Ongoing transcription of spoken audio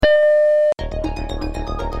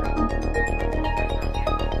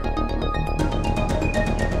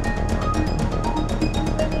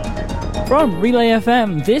From Relay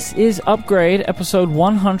FM, this is Upgrade, episode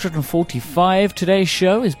 145. Today's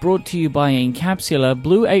show is brought to you by Encapsula,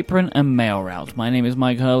 Blue Apron, and MailRoute. My name is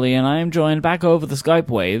Mike Hurley, and I am joined back over the Skype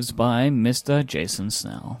waves by Mr. Jason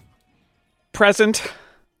Snell. Present.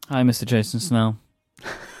 Hi, Mr. Jason Snell.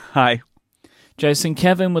 Hi. Jason,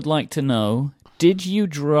 Kevin would like to know, did you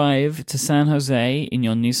drive to San Jose in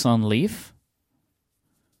your Nissan Leaf?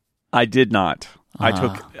 I did not.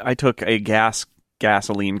 I took a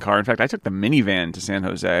gasoline car. In fact, I took the minivan to San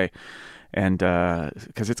Jose, and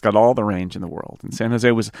because it's got all the range in the world. And San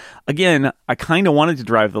Jose was, again, I kind of wanted to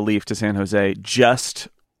drive the Leaf to San Jose just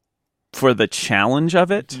for the challenge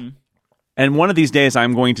of it. Mm. And one of these days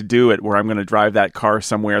I'm going to do it where I'm going to drive that car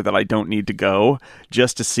somewhere that I don't need to go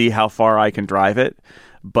just to see how far I can drive it.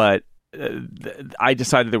 But I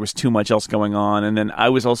decided there was too much else going on, and then I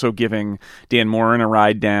was also giving Dan Morin a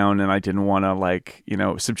ride down, and I didn't want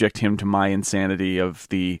to subject him to my insanity of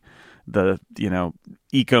the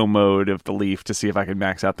eco mode of the Leaf to see if I could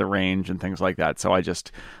max out the range and things like that. So I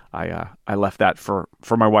left that for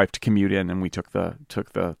my wife to commute in, and we took the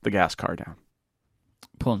gas car down.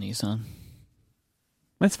 Poor Nissan.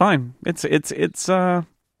 It's fine. It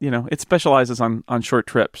specializes on short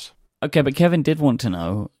trips. Okay, but Kevin did want to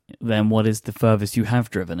know, then, what is the furthest you have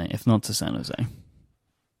driven it, if not to San Jose?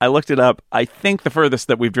 I looked it up. I think the furthest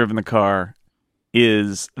that we've driven the car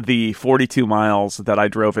is the 42 miles that I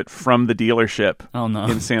drove it from the dealership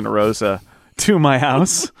in Santa Rosa to my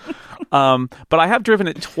house. But I have driven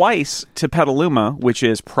it twice to Petaluma, which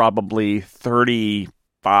is probably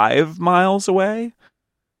 35 miles away,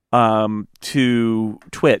 to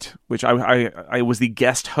Twit, which I was the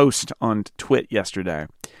guest host on Twit yesterday.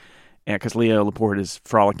 Yeah, because Leo Laporte is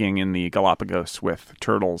frolicking in the Galapagos with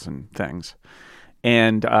turtles and things.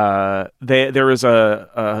 And there is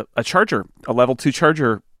a charger, a level 2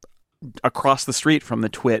 charger across the street from the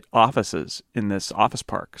Twit offices in this office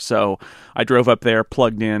park. So I drove up there,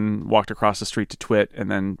 plugged in, walked across the street to Twit, and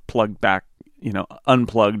then plugged back,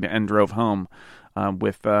 unplugged and drove home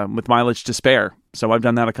with mileage to spare. So I've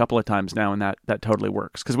done that a couple of times now, and that totally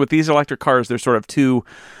works. Because with these electric cars, there's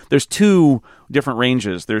two different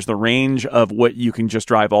ranges. There's the range of what you can just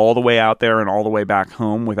drive all the way out there and all the way back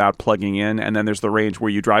home without plugging in. And then there's the range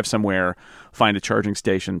where you drive somewhere, find a charging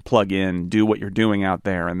station, plug in, do what you're doing out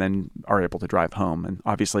there, and then are able to drive home. And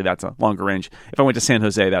obviously that's a longer range. If I went to San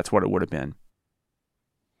Jose, that's what it would have been.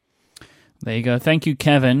 There you go. Thank you,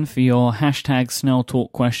 Kevin, for your hashtag Snell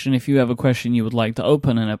Talk question. If you have a question you would like to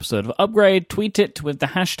open an episode of Upgrade, tweet it with the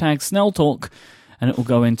hashtag Snell Talk, and it will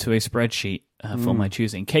go into a spreadsheet for my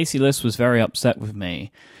choosing. Casey List was very upset with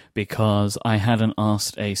me because I hadn't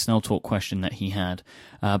asked a Snell Talk question that he had,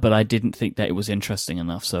 but I didn't think that it was interesting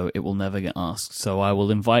enough, so it will never get asked. So I will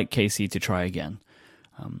invite Casey to try again.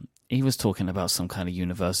 He was talking about some kind of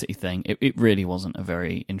university thing. It really wasn't a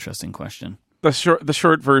very interesting question. The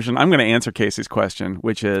short version, I'm going to answer Casey's question,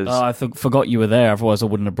 which is... Oh, I forgot you were there, otherwise I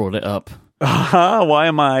wouldn't have brought it up. Why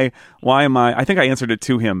am I, I think I answered it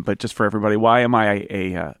to him, but just for everybody, why do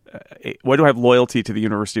I have loyalty to the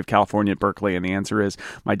University of California at Berkeley? And the answer is,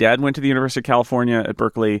 my dad went to the University of California at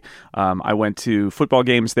Berkeley. I went to football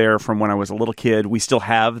games there from when I was a little kid. We still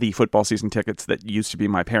have the football season tickets that used to be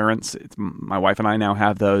my parents'. My wife and I now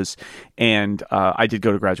have those. And I did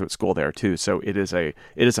go to graduate school there too. So it is a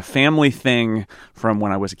family thing from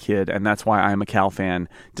when I was a kid. And that's why I'm a Cal fan,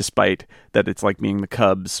 despite that it's like being a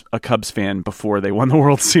Cubs fan before they won the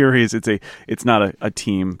World Series. It's not a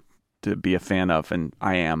team to be a fan of, and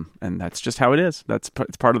I am, and that's just how it is. It's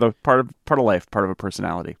part of life, part of a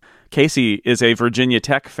personality. Casey is a Virginia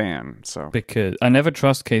Tech fan, so because I never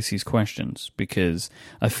trust Casey's questions because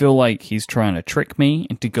I feel like he's trying to trick me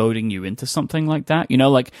into goading you into something like that.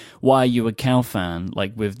 Like, why are you a Cal fan?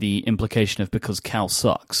 Like, with the implication of because Cal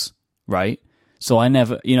sucks, right? So I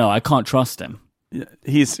never, I can't trust him.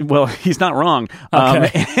 He's not wrong.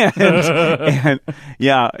 Okay. And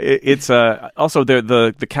yeah, it's also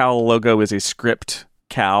the Cal logo is a script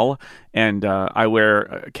Cal, and I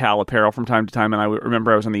wear Cal apparel from time to time. And I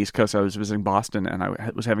remember I was on the East Coast. I was visiting Boston, and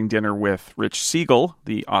I was having dinner with Rich Siegel,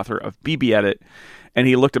 the author of BB Edit, and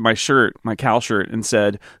he looked at my shirt, my Cal shirt, and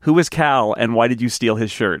said, "Who is Cal, and why did you steal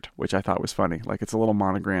his shirt?" Which I thought was funny. Like, it's a little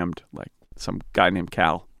monogrammed, like some guy named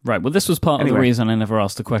Cal. Right, well, this was part of the reason I never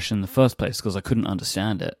asked the question in the first place, because I couldn't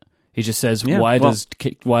understand it. He just says, why does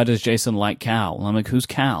Jason like Cal? And I'm like, who's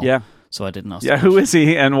Cal? Yeah. So I didn't ask. Yeah, who is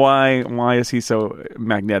he, and why is he so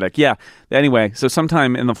magnetic? Yeah. Anyway, so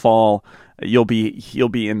sometime in the fall, he'll be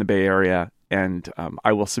in the Bay Area, and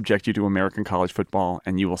I will subject you to American college football,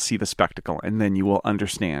 and you will see the spectacle, and then you will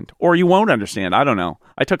understand. Or you won't understand. I don't know.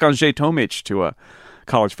 I took Andrzej Tomic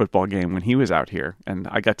college football game when he was out here, and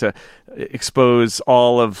I got to expose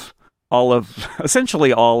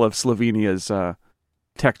essentially all of Slovenia's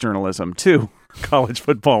tech journalism to college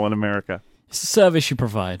football in America. It's a service you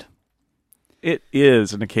provide. It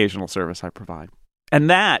is an occasional service I provide. And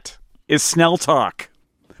that is Snell Talk.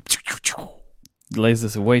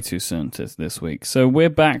 Lasers are way too soon this week. So we're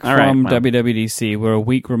back from WWDC. We're a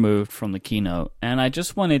week removed from the keynote. And I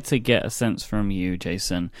just wanted to get a sense from you,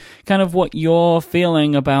 Jason, kind of what you're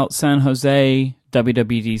feeling about San Jose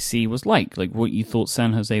WWDC was like what you thought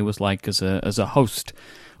San Jose was like as a host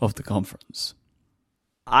of the conference.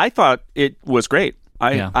 I thought it was great.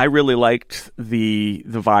 I really liked the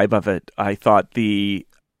vibe of it. I thought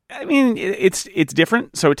it's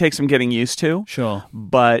different, so it takes some getting used to. Sure.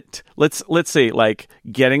 But let's see,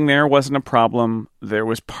 getting there wasn't a problem. There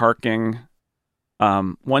was parking.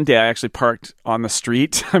 One day I actually parked on the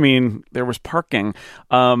street. There was parking.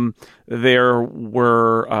 There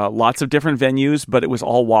were lots of different venues, but it was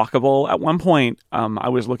all walkable. At one point, I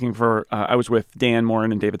was with Dan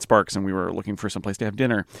Morin and David Sparks, and we were looking for some place to have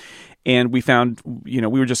dinner. And we found, we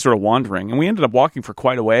were just sort of wandering, and we ended up walking for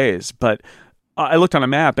quite a ways. But I looked on a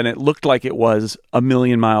map, and it looked like it was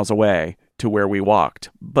 1,000,000 miles away to where we walked,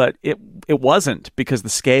 but it wasn't, because the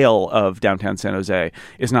scale of downtown San Jose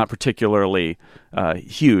is not particularly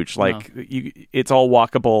huge. It's all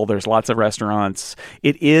walkable. There's lots of restaurants.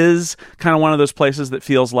 It is kind of one of those places that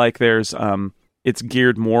feels like there's it's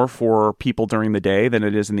geared more for people during the day than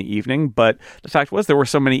it is in the evening. But the fact was, there were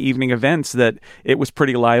so many evening events that it was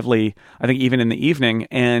pretty lively, I think, even in the evening.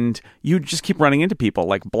 And you just keep running into people.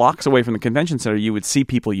 Like blocks away from the convention center, you would see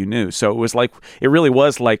people you knew. So it really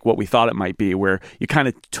was like what we thought it might be, where you kind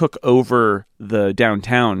of took over the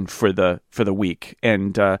downtown for the week.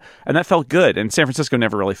 And that felt good. And San Francisco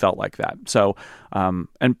never really felt like that. So,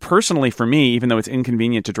 and personally for me, even though it's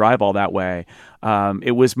inconvenient to drive all that way,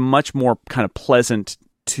 it was much more kind of pleasant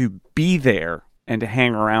to be there and to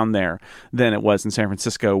hang around there than it was in San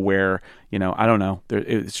Francisco, where, I don't know,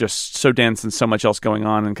 it's just so dense and so much else going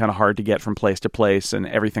on and kind of hard to get from place to place, and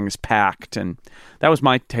everything is packed. And that was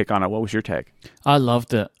my take on it. What was your take? I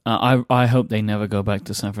loved it. I hope they never go back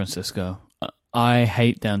to San Francisco. I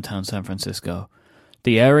hate downtown San Francisco.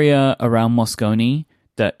 The area around Moscone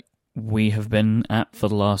that we have been at for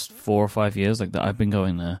the last 4 or 5 years, that I've been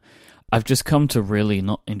going there, I've just come to really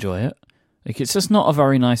not enjoy it. It's just not a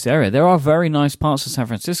very nice area. There are very nice parts of San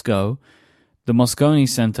Francisco. The Moscone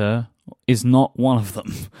Center is not one of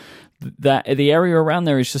them. The area around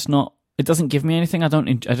there is just not. It doesn't give me anything. I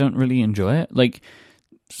don't really enjoy it.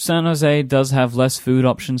 San Jose does have less food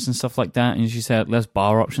options and stuff like that, and as you said, less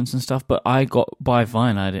bar options and stuff. But I got by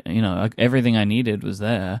fine. Everything I needed was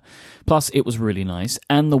there. Plus, it was really nice,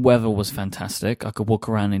 and the weather was fantastic. I could walk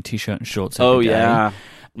around in t-shirt and shorts every day. Yeah.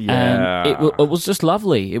 And it was just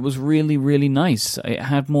lovely. It was really, really nice. It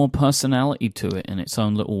had more personality to it in its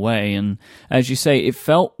own little way. And as you say, it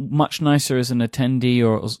felt much nicer as an attendee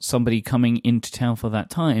or somebody coming into town for that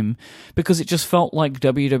time, because it just felt like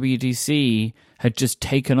WWDC had just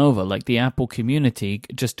taken over, like the Apple community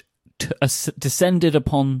just descended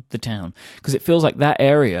upon the town, because it feels like that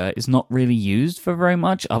area is not really used for very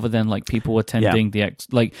much other than people attending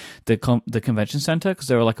the convention center, because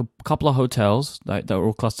there are a couple of hotels that are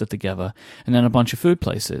all clustered together, and then a bunch of food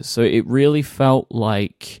places. So it really felt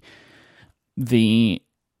like it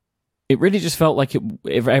really just felt like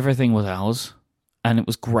everything was ours, and it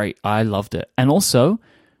was great. I loved it. And also,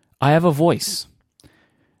 I have a voice,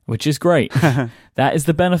 which is great. That is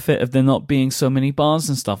the benefit of there not being so many bars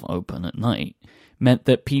and stuff open at night. Meant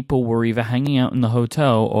that people were either hanging out in the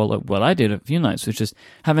hotel, or what I did a few nights was just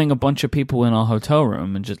having a bunch of people in our hotel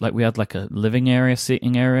room, and just we had a living area,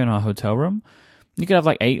 seating area in our hotel room. You could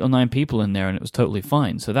have 8 or 9 people in there, and it was totally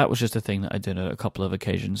fine. So that was just a thing that I did at a couple of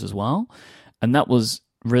occasions as well. And that was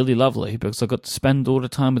really lovely, because I got to spend all the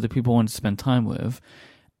time with the people I wanted to spend time with,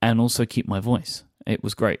 and also keep my voice. It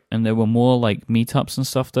was great. And there were more meetups and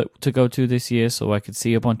stuff to go to this year, so I could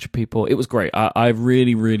see a bunch of people. It was great. I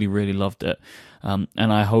really, really, really loved it. And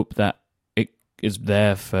I hope that it is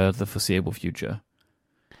there for the foreseeable future.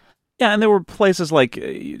 Yeah, and there were places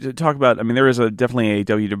to talk about. There is definitely a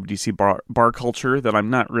WWDC bar culture that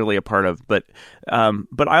I'm not really a part of, but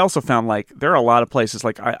I also found there are a lot of places.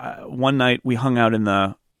 One night we hung out in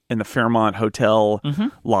the Fairmont Hotel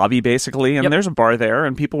lobby, basically, and there's a bar there,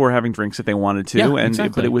 and people were having drinks if they wanted to. Yeah,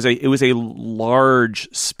 exactly. But it was a large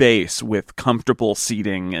space with comfortable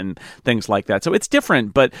seating and things like that. So it's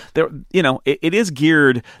different, but there, it is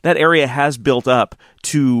geared. That area has built up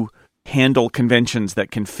to handle conventions that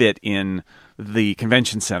can fit in the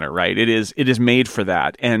convention center, right? It is made for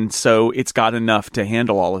that, and so it's got enough to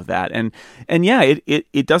handle all of that. And yeah,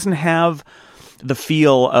 it doesn't have the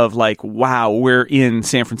feel of like, wow, we're in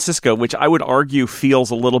San Francisco, which I would argue feels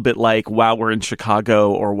a little bit like, wow, we're in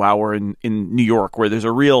Chicago, or wow, we're in New York, where there's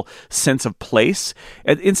a real sense of place.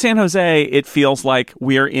 In San Jose, it feels like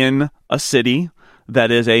we're in a city that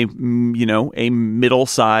is a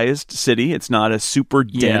middle-sized city. It's not a super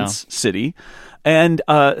dense city. And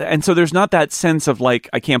so there's not that sense of like,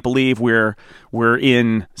 I can't believe we're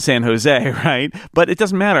in San Jose, right? But it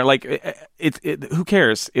doesn't matter. Like, who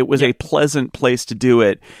cares? It was a pleasant place to do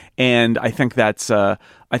it, and I think that's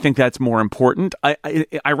more important.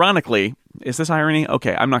 Ironically, is this irony?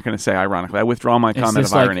 Okay, I'm not going to say ironically. I withdraw my comment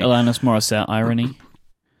of irony. Is this like Alanis Morissette irony?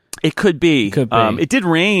 It could be. It did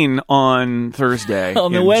rain on Thursday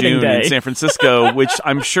on the in wedding June day in San Francisco, which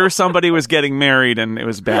I'm sure somebody was getting married and it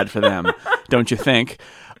was bad for them, don't you think?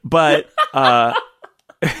 But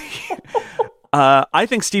I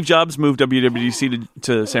think Steve Jobs moved WWDC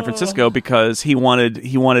to San Francisco because he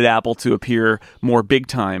wanted Apple to appear more big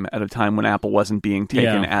time at a time when Apple wasn't being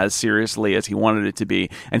taken as seriously as he wanted it to be,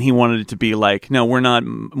 and he wanted it to be like, no, we're not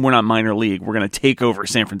minor league. We're going to take over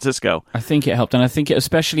San Francisco. I think it helped, and I think it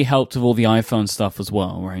especially helped with all the iPhone stuff as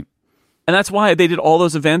well, right? And that's why they did all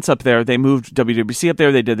those events up there. They moved WWDC up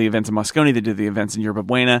there. They did the events in Moscone. They did the events in Yerba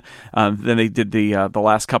Buena. Then they did the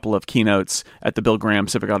last couple of keynotes at the Bill Graham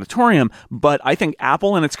Civic Auditorium. But I think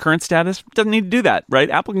Apple in its current status doesn't need to do that,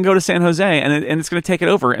 right? Apple can go to San Jose and it's going to take it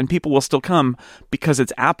over, and people will still come because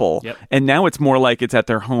it's Apple. Yep. And now it's more like it's at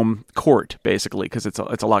their home court, basically, because it's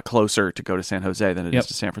a lot closer to go to San Jose than it is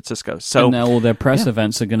to San Francisco. So and now all their press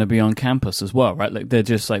events are going to be on campus as well, right? Like they're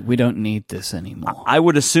just like, we don't need this anymore. I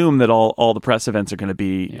would assume that all the press events are going to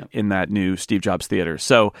be in that new Steve Jobs Theater.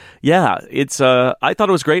 So yeah, it's I thought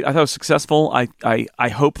it was great. I thought it was successful. I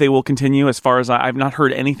hope they will continue. As far as I've not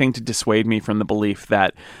heard anything to dissuade me from the belief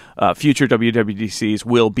that future WWDCs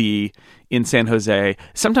will be in San Jose.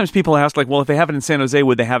 Sometimes people ask, like, well, if they have it in San Jose,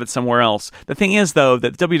 would they have it somewhere else? The thing is, though,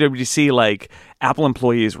 that WWDC, like, Apple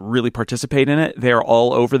employees really participate in it. They're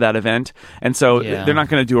all over that event. And so they're not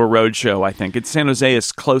going to do a road show, I think. San Jose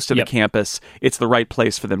is close to the campus. It's the right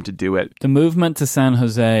place for them to do it. The movement to San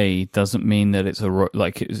Jose doesn't mean that it's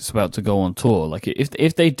it's about to go on tour. Like,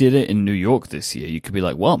 if they did it in New York this year, you could be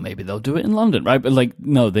like, well, maybe they'll do it in London, right? But, like,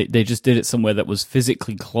 no, they just did it somewhere that was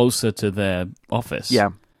physically closer to their office.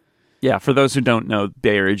 Yeah, for those who don't know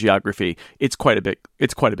Bay Area geography, it's quite a bit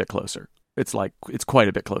closer. It's quite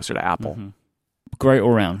a bit closer to Apple. Mm-hmm. Great all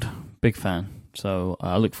round. Big fan. So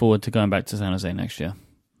I look forward to going back to San Jose next year.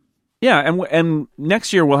 Yeah, and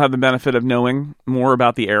next year we'll have the benefit of knowing more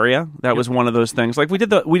about the area. That was one of those things. Like we did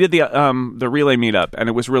the Relay meetup, and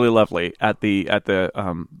it was really lovely at the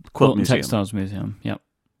Quilt Museum. Textiles Museum. Yep.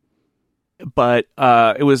 But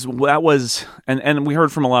and we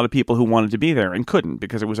heard from a lot of people who wanted to be there and couldn't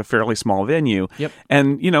because it was a fairly small venue. Yep.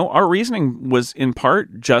 And our reasoning was in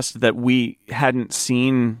part just that we hadn't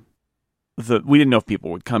seen we didn't know if people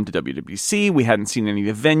would come to WWDC. We hadn't seen any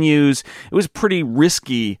of the venues. It was pretty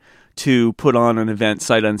risky to put on an event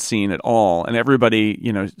sight unseen at all. And everybody,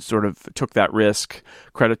 sort of took that risk.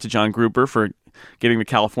 Credit to John Gruber for getting the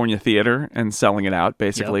California Theater and selling it out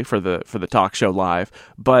basically for the talk show live.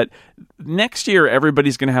 But next year,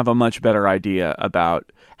 everybody's going to have a much better idea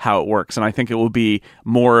about how it works, and I think it will be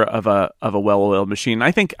more of a well-oiled machine.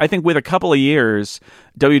 I think with a couple of years,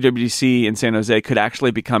 WWDC in San Jose could actually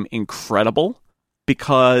become incredible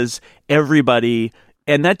because everybody.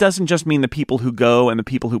 And that doesn't just mean the people who go and the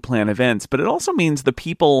people who plan events, but it also means the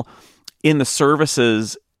people in the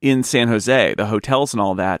services in San Jose, the hotels and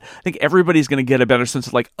all that. I think everybody's going to get a better sense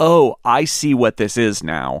of like, oh, I see what this is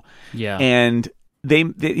now. Yeah. And they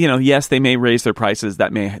yes, they may raise their prices.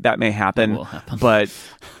 That may happen. That will happen. But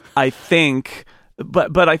I think,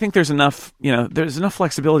 but I think there's enough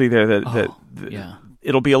flexibility there that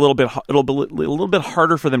it'll be a little bit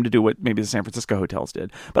harder for them to do what maybe the San Francisco hotels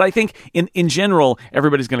did. But I think in general,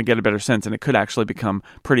 everybody's going to get a better sense, and it could actually become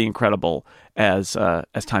pretty incredible as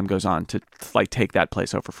time goes on to like take that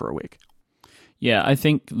place over for a week. Yeah, I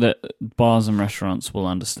think that bars and restaurants will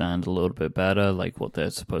understand a little bit better, like what they're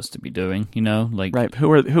supposed to be doing. Like right.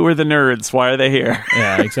 Who are the nerds? Why are they here?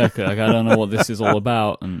 Yeah, exactly. Like I don't know what this is all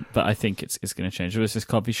about, but I think it's going to change. There was this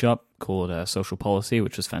coffee shop called Social Policy,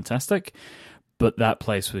 which was fantastic. But that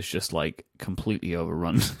place was just like completely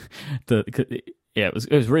overrun. It was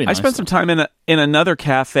really nice. I spent some time in another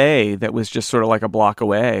cafe that was just sort of like a block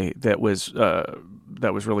away. That was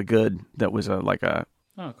really good. That was oh,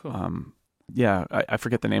 cool. I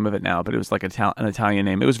forget the name of it now, but it was like an Italian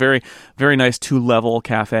name. It was very, very nice 2-level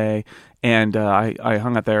cafe, And I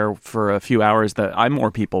hung out there for a few hours.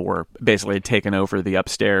 More people were basically taken over the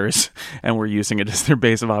upstairs and were using it as their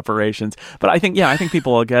base of operations. But I think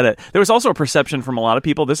people will get it. There was also a perception from a lot of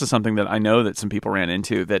people. This is something that I know that some people ran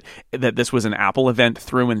into, that this was an Apple event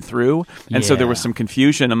through and through. And so there was some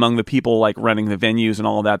confusion among the people like running the venues and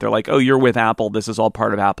all of that. They're like, oh, you're with Apple. This is all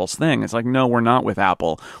part of Apple's thing. It's like, no, we're not with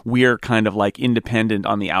Apple. We're kind of like independent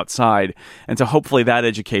on the outside. And so hopefully that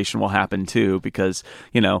education will happen too, because,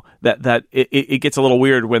 that it gets a little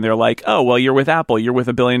weird when they're like, oh, well, you're with Apple, you're with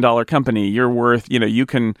 $1 billion company, you're worth, you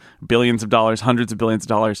can billions of dollars, hundreds of billions of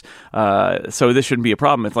dollars. So this shouldn't be a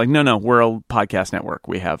problem. It's like, no, we're a podcast network.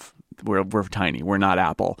 We're tiny. We're not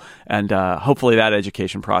Apple. And hopefully that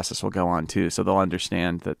education process will go on too. So they'll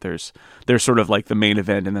understand that there's sort of like the main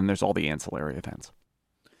event and then there's all the ancillary events.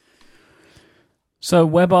 So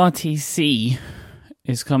WebRTC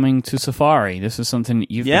is coming to Safari. This is something that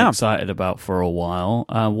you've been excited about for a while.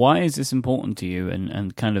 Why is this important to you?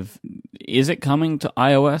 And kind of, is it coming to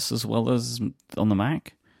iOS as well as on the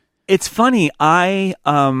Mac? It's funny. I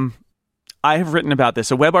have written about this.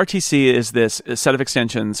 So WebRTC is this set of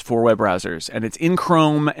extensions for web browsers, and it's in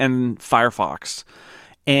Chrome and Firefox.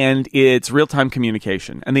 And it's real-time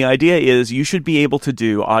communication. And the idea is you should be able to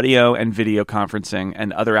do audio and video conferencing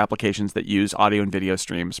and other applications that use audio and video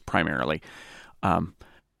streams primarily.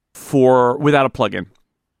 Without a plugin.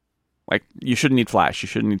 Like, you shouldn't need Flash, you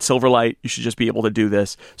shouldn't need Silverlight, you should just be able to do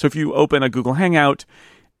this. So if you open a Google Hangout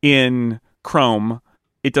in Chrome,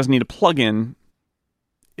 it doesn't need a plugin.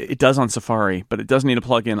 It does on Safari, but it doesn't need a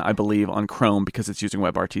plugin, I believe, on Chrome because it's using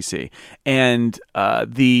WebRTC. And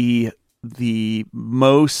the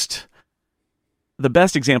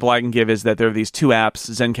best example I can give is that there are these two apps,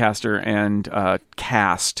 Zencastr and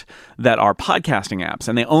Cast, that are podcasting apps,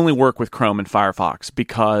 and they only work with Chrome and Firefox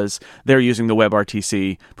because they're using the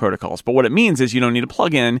WebRTC protocols. But what it means is you don't need a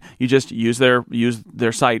plugin. You just use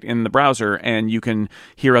their site in the browser, and you can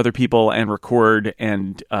hear other people and record,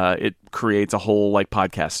 and it creates a whole like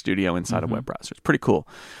podcast studio inside a web browser. It's pretty cool.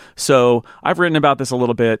 So I've written about this a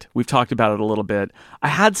little bit. We've talked about it a little bit. I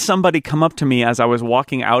had somebody come up to me as I was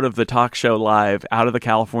walking out of the talk show live, out of the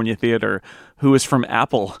California theater, who was from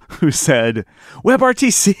Apple, who said,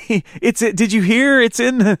 WebRTC, did you hear? It's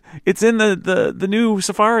in the new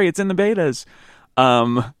Safari. It's in the betas.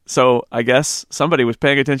 So I guess somebody was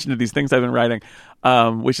paying attention to these things I've been writing,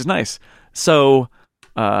 which is nice. So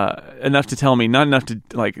enough to tell me, not enough to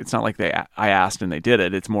like. It's not like I asked and they did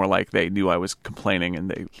it. It's more like they knew I was complaining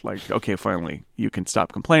and they like, okay, finally you can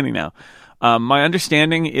stop complaining now. My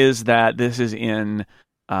understanding is that this is in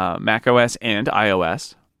macOS and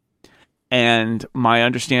iOS, and my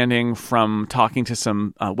understanding from talking to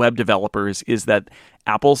some web developers is that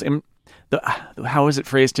how is it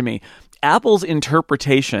phrased to me? Apple's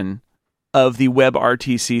interpretation of the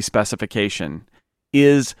WebRTC specification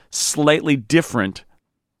is slightly different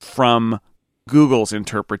from Google's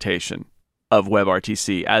interpretation of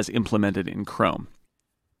WebRTC as implemented in Chrome.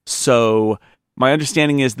 So my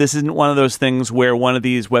understanding is this isn't one of those things where one of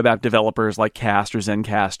these web app developers like Cast or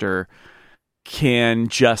Zencastr can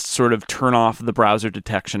just sort of turn off the browser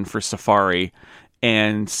detection for Safari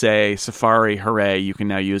and say, Safari, hooray, you can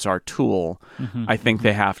now use our tool. I think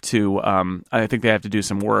they have to. I think they have to do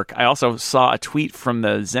some work. I also saw a tweet from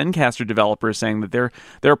the Zencastr developers saying that their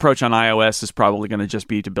approach on iOS is probably going to just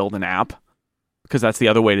be to build an app because that's the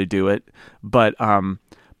other way to do it. But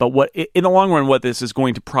what in the long run, what this is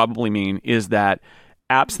going to probably mean is that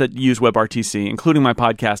apps that use WebRTC, including my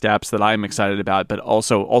podcast apps that I'm excited about, but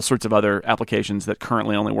also all sorts of other applications that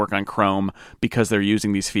currently only work on Chrome because they're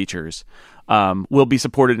using these features, will be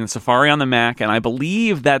supported in Safari on the Mac. And I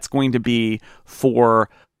believe that's going to be for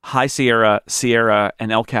High Sierra, Sierra,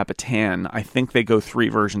 and El Capitan. I think they go 3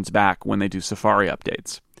 versions back when they do Safari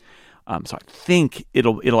updates. So I think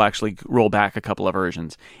it'll actually roll back a couple of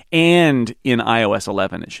versions. And in iOS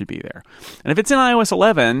 11, it should be there. And if it's in iOS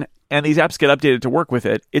 11 and these apps get updated to work with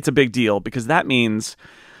it, it's a big deal because that means,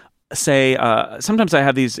 say, sometimes I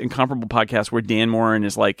have these incomparable podcasts where Dan Moren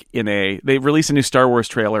is like they release a new Star Wars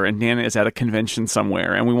trailer and Dan is at a convention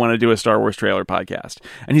somewhere and we want to do a Star Wars trailer podcast.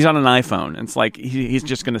 And he's on an iPhone. And it's like he's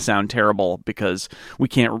just going to sound terrible because we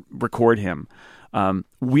can't record him.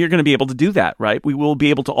 We're going to be able to do that, right? We will be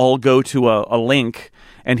able to all go to a link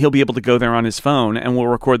and he'll be able to go there on his phone and we'll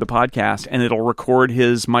record the podcast and it'll record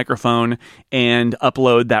his microphone and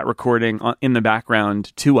upload that recording in the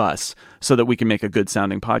background to us so that we can make a good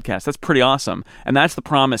sounding podcast. That's pretty awesome. And that's the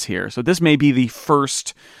promise here. So this may be the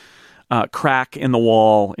first crack in the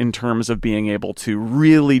wall in terms of being able to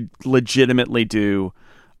really legitimately do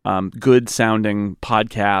good sounding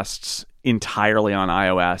podcasts entirely on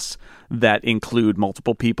iOS that include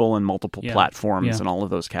multiple people and multiple platforms and all of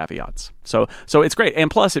those caveats. So it's great.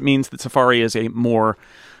 And plus, it means that Safari is a more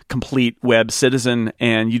complete web citizen,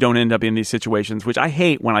 and you don't end up in these situations, which I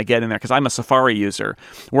hate when I get in there, because I'm a Safari user,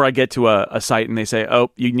 where I get to a site and they say,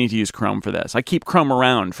 oh, you need to use Chrome for this. I keep Chrome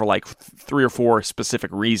around for like 3 or 4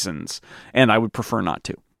 specific reasons, and I would prefer not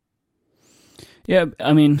to. Yeah,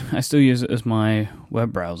 I mean, I still use it as my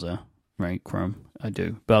web browser, right? Chrome, I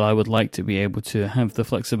do. But I would like to be able to have the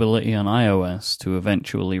flexibility on iOS to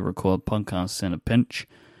eventually record podcasts in a pinch,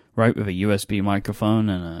 right, with a USB microphone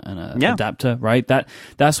and an adapter, right?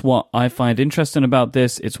 That's what I find interesting about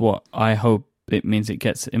this. It's what I hope it means it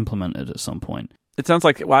gets implemented at some point. It sounds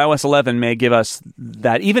like iOS 11 may give us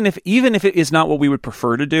that, even if it is not what we would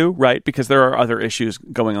prefer to do, right? Because there are other issues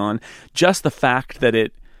going on. Just the fact that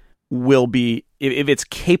it will be, if it's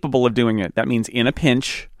capable of doing it, that means in a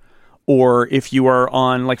pinch. Or if you are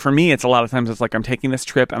on, like for me, it's a lot of times it's like I'm taking this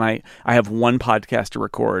trip and I have one podcast to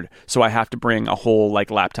record, so I have to bring a whole like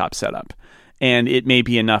laptop setup, and it may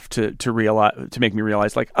be enough to make me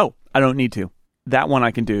realize like, oh, I don't need to. That one I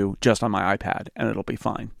can do just on my iPad, and it'll be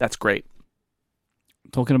fine. That's great.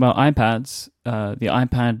 Talking about iPads, the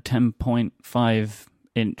iPad 10.5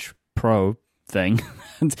 inch Pro thing.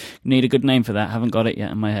 Need a good name for that. Haven't got it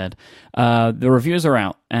yet in my head. The reviews are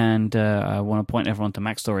out, and I want to point everyone to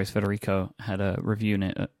Mac Stories. Federico had a review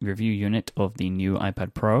unit of the new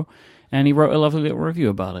iPad Pro, and he wrote a lovely little review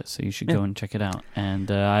about it, so you should go and check it out. And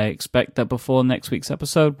I expect that before next week's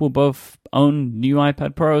episode, we'll both own new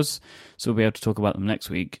iPad Pros, so we'll be able to talk about them next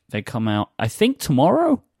week. They come out, I think,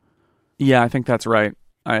 tomorrow? Yeah, I think that's right.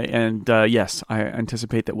 Yes, I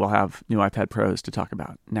anticipate that we'll have new iPad Pros to talk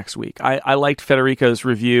about next week. I liked Federico's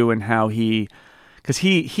review and how because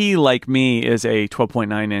he like me is a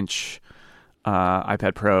 12.9-inch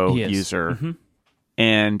iPad Pro user. Mm-hmm.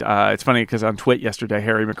 And it's funny because on Twit yesterday,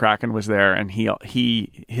 Harry McCracken was there, and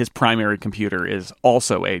his primary computer is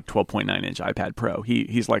also a 12.9-inch iPad Pro.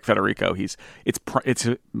 He's like Federico. He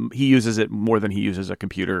uses it more than he uses a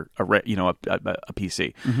computer, a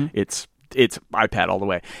PC. Mm-hmm. It's iPad all the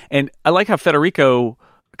way. And I like how Federico,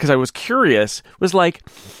 because I was curious, was like,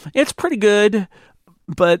 it's pretty good,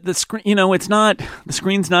 but the screen, the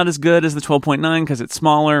screen's not as good as the 12.9 because it's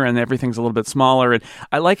smaller and everything's a little bit smaller. And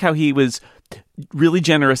I like how he was really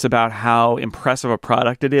generous about how impressive a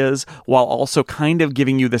product it is, while also kind of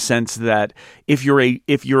giving you the sense that if you're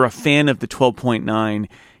a fan of the 12.9,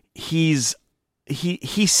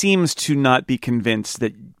 he seems to not be convinced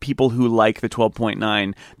that people who like the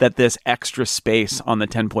 12.9, that this extra space on the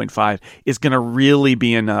 10.5 is going to really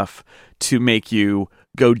be enough to make you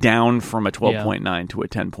go down from a 12.9 to a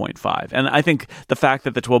 10.5. And I think the fact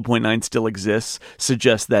that the 12.9 still exists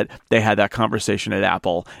suggests that they had that conversation at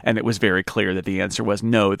Apple, and it was very clear that the answer was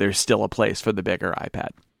no, there's still a place for the bigger iPad.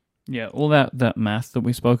 Yeah, all that math that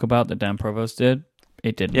we spoke about that Dan Provost did,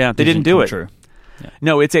 it didn't. Yeah, they didn't do it. True. Yeah.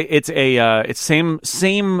 No, it's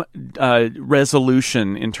same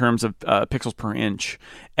resolution in terms of pixels per inch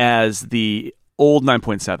as the old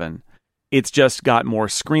 9.7. It's just got more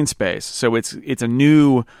screen space, so it's a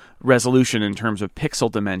new resolution in terms of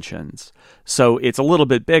pixel dimensions. So it's a little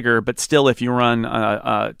bit bigger, but still, if you run 2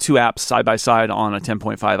 apps side by side on a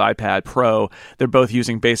 10.5 iPad Pro, they're both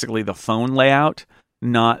using basically the phone layout,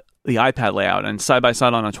 not the iPad layout. And side by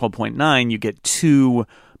side on a 12.9, you get 2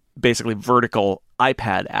 basically vertical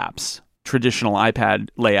iPad apps, traditional iPad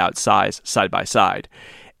layout size side by side.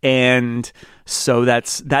 And so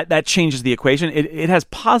that changes the equation. It has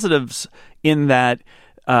positives in that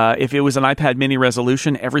if it was an iPad mini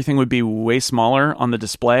resolution, everything would be way smaller on the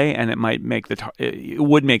display, and it might make it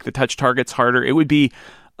would make the touch targets harder. It would be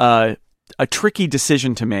a tricky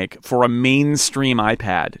decision to make for a mainstream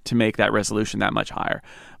iPad to make that resolution that much higher.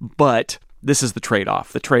 But this is the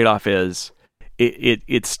trade-off. The trade-off is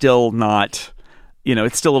it's still not,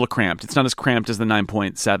 it's still a little cramped. It's not as cramped as the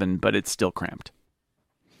 9.7, but it's still cramped.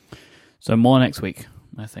 So more next week,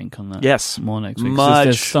 I think, on that. Yes. More next week.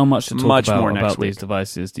 There's so much to talk about these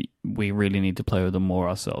devices that we really need to play with them more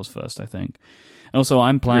ourselves first, I think. And also,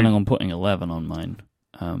 I'm planning on putting 11 on mine.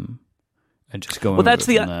 And just going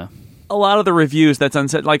from there. A lot of the reviews that's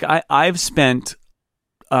unsaid. Like, I've spent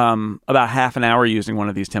about half an hour using one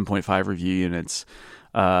of these 10.5 review units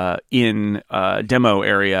in demo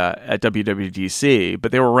area at WWDC,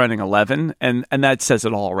 but they were running 11, and that says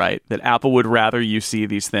it all, right? That Apple would rather you see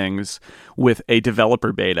these things with a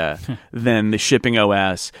developer beta than the shipping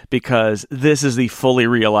OS, because this is the fully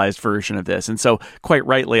realized version of this. And so, quite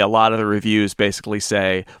rightly, a lot of the reviews basically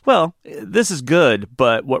say, well, this is good,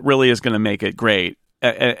 but what really is going to make it great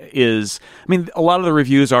is, I mean, a lot of the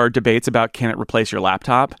reviews are debates about can it replace your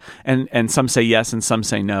laptop, and some say yes and some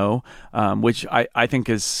say no, which I think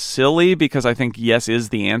is silly because I think yes is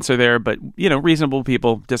the answer there, but reasonable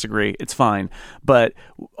people disagree. It's fine, but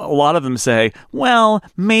a lot of them say, well,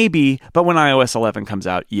 maybe, but when iOS 11 comes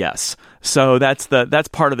out, yes. So that's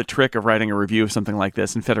part of the trick of writing a review of something like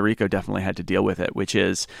this, and Federico definitely had to deal with it, which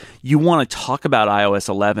is you want to talk about iOS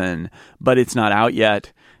 11, but it's not out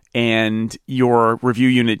yet, and your review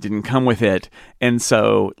unit didn't come with it, and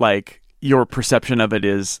so your perception of it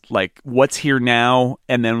is what's here now,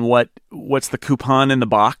 and then what's the coupon in the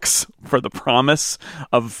box for the promise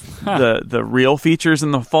of the real features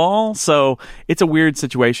in the fall. So it's a weird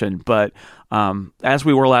situation, but as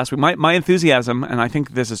we were last week, my enthusiasm, and I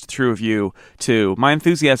think this is true of you too, my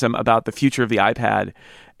enthusiasm about the future of the iPad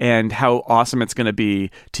and how awesome it's going to be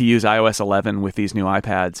to use iOS 11 with these new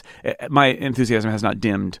iPads, my enthusiasm has not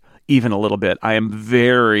dimmed even a little bit. I am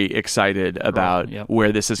very excited about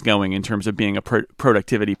where this is going in terms of being a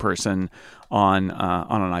productivity person on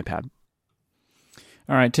an iPad.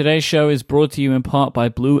 All right, today's show is brought to you in part by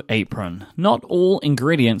Blue Apron. Not all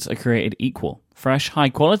ingredients are created equal. Fresh,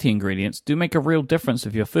 high-quality ingredients do make a real difference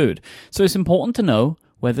with your food, so it's important to know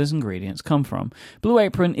where those ingredients come from. Blue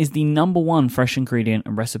Apron is the #1 fresh ingredient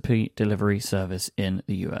and recipe delivery service in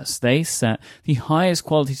the US. They set the highest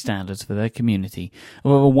quality standards for their community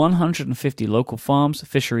of over 150 local farms,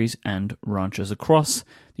 fisheries, and ranchers across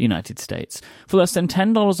the United States. For less than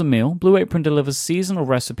 $10 a meal, Blue Apron delivers seasonal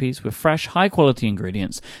recipes with fresh, high-quality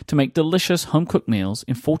ingredients to make delicious home-cooked meals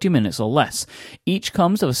in 40 minutes or less. Each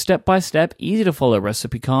comes with a step-by-step, easy-to-follow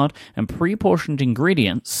recipe card and pre-portioned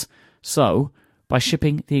ingredients, so by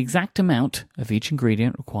shipping the exact amount of each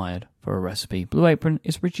ingredient required for a recipe, Blue Apron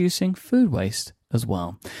is reducing food waste as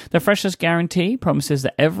well. Their freshness guarantee promises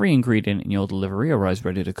that every ingredient in your delivery arrives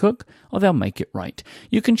ready to cook, or they'll make it right.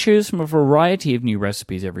 You can choose from a variety of new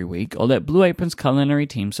recipes every week, or let Blue Apron's culinary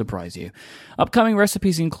team surprise you. Upcoming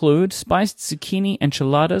recipes include spiced zucchini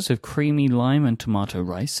enchiladas with creamy lime and tomato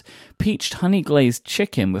rice, peached honey-glazed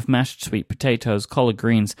chicken with mashed sweet potatoes, collard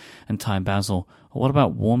greens, and Thai basil. Or what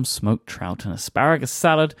about warm smoked trout and asparagus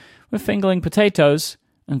salad with fingerling potatoes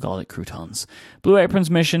and garlic croutons? Blue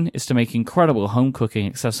Apron's mission is to make incredible home cooking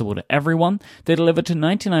accessible to everyone. They deliver to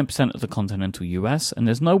 99% of the continental US, and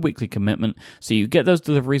there's no weekly commitment, so you get those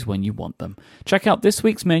deliveries when you want them. Check out this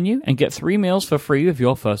week's menu and get 3 meals for free with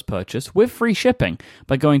your first purchase with free shipping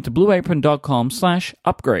by going to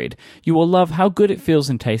blueapron.com/upgrade. You will love how good it feels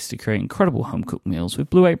and tastes to create incredible home cooked meals with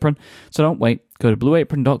Blue Apron, so don't wait. Go to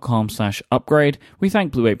blueapron.com/upgrade. We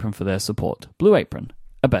thank Blue Apron for their support. Blue Apron,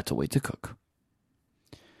 a better way to cook.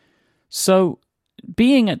 So,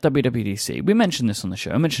 being at WWDC, we mentioned this on the show,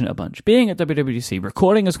 I mentioned it a bunch. Being at WWDC,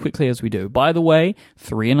 recording as quickly as we do, by the way,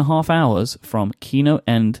 3.5 hours from keynote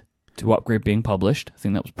end to Upgrade being published. I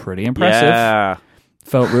think that was pretty impressive. Yeah.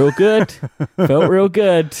 Felt real good. Felt real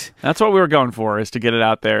good. That's what we were going for, is to get it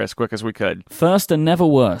out there as quick as we could. First and never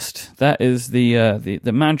worst. That is the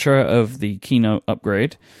mantra of the keynote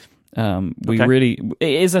Upgrade. Really,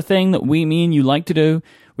 it is a thing that me and you like to do.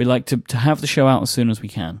 We like to have the show out as soon as we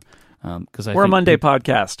can. We're a Monday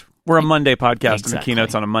podcast. We're a Monday podcast, Exactly. and the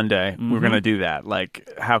keynote's on a Monday. Mm-hmm. We're going to do that.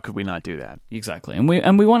 How could we not do that? Exactly. And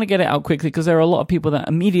we want to get it out quickly because there are a lot of people that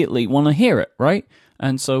immediately want to hear it, right?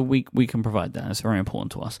 And so we can provide that. It's very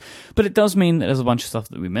important to us. But it does mean that there's a bunch of stuff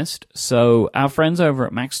that we missed. So our friends over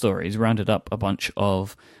at Mac Stories rounded up a bunch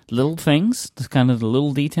of little things, kind of the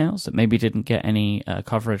little details that maybe didn't get any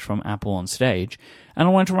coverage from Apple on stage. And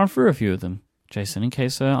I wanted to run through a few of them, Jason, in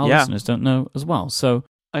case our listeners don't know as well. So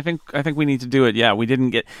I think we need to do it. Yeah, we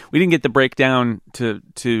didn't get the breakdown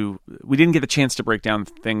we didn't get the chance to break down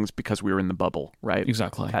things because we were in the bubble, right?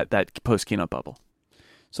 Exactly. That post keynote bubble.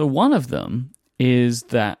 So one of them is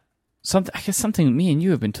that something me and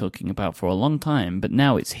you have been talking about for a long time, but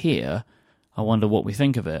now it's here. I wonder what we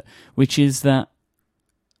think of it, which is that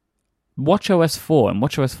WatchOS 4 and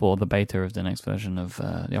WatchOS 4, the beta of the next version of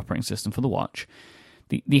the operating system for the watch,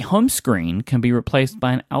 the home screen can be replaced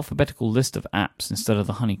by an alphabetical list of apps instead of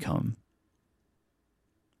the honeycomb.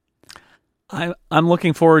 I'm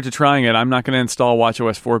looking forward to trying it. I'm not going to install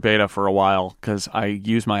WatchOS 4 beta for a while because I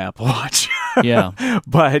use my Apple Watch. Yeah.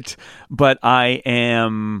 But I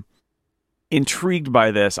am intrigued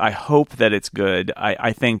by this. I hope that it's good.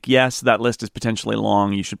 I think, yes, that list is potentially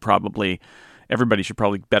long. Everybody should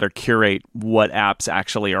probably better curate what apps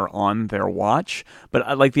actually are on their watch. But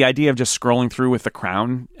I like the idea of just scrolling through with the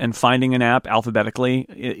crown and finding an app alphabetically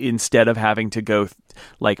instead of having to go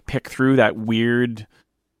pick through that weird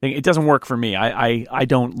thing. It doesn't work for me. I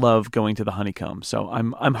don't love going to the honeycomb. So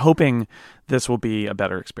I'm hoping this will be a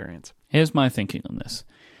better experience. Here's my thinking on this.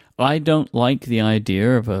 I don't like the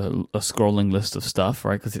idea of a scrolling list of stuff,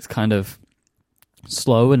 right? Because it's kind of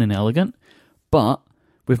slow and inelegant. But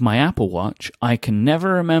with my Apple Watch, I can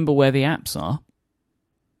never remember where the apps are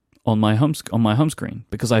on my home screen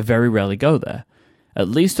because I very rarely go there. At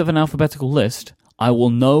least of an alphabetical list, I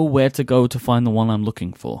will know where to go to find the one I'm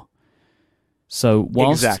looking for. So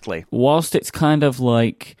whilst it's kind of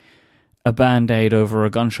like a Band-Aid over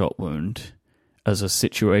a gunshot wound as a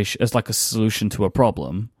situation, as like a solution to a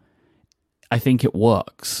problem, I think it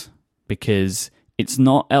works because it's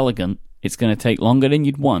not elegant. It's going to take longer than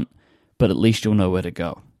you'd want, but at least you'll know where to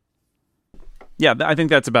go. Yeah, I think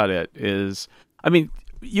that's about it.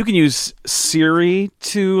 You can use Siri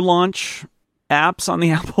to launch apps on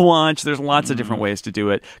the Apple Watch. There's lots of different ways to do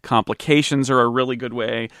it. Complications are a really good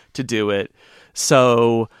way to do it.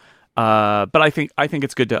 So, but I think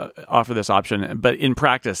it's good to offer this option. But in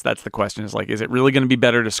practice, that's the question: is it really going to be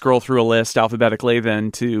better to scroll through a list alphabetically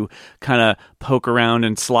than to kind of poke around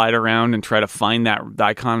and slide around and try to find that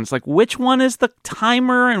icon? It's like, which one is the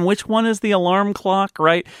timer and which one is the alarm clock?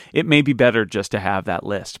 Right? It may be better just to have that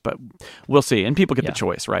list, but we'll see. And people get the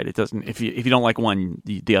choice, right? It doesn't. If you don't like one,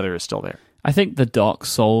 the other is still there. I think the dock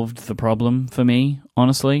solved the problem for me,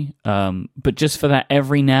 honestly. But just for that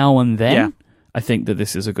every now and then, I think that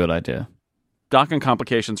this is a good idea. Dock and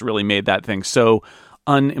complications really made that thing so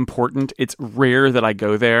unimportant. It's rare that I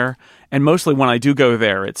go there. And mostly when I do go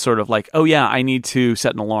there, it's sort of like, oh yeah, I need to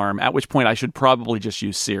set an alarm, at which point I should probably just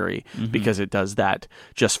use Siri because it does that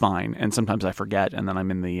just fine. And sometimes I forget, and then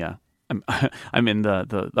I'm in the I'm in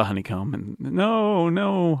the honeycomb, and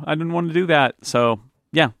no, I didn't want to do that. So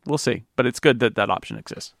yeah, we'll see. But it's good that option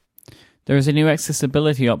exists. There is a new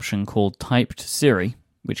accessibility option called Type to Siri,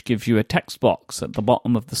 which gives you a text box at the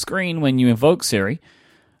bottom of the screen when you invoke Siri.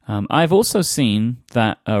 I've also seen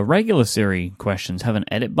that regular Siri questions have an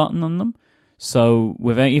edit button on them. So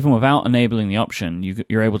even without enabling the option,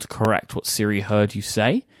 you're able to correct what Siri heard you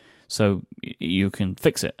say. So you can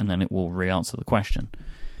fix it, and then it will re-answer the question.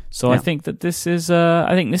 So I think that this is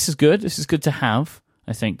good. This is good to have.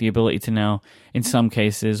 I think the ability to now, in some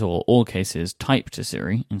cases or all cases, type to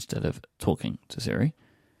Siri instead of talking to Siri.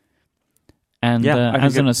 And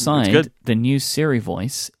as an aside, the new Siri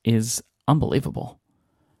voice is unbelievable.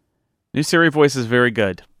 New Siri voice is very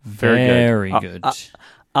good. Very good.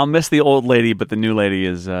 I'll miss the old lady, but the new lady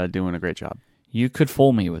is doing a great job. You could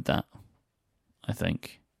fool me with that, I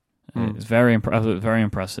think. It's very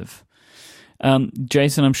impressive.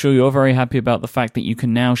 Jason, I'm sure you're very happy about the fact that you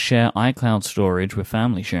can now share iCloud storage with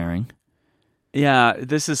family sharing. Yeah,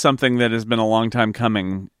 this is something that has been a long time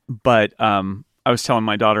coming, but I was telling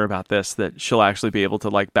my daughter about this, that she'll actually be able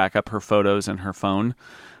to back up her photos in her phone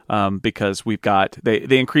because we've got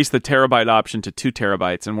they increased the terabyte option to 2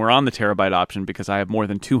 terabytes, and we're on the terabyte option because I have more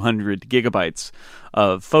than 200 gigabytes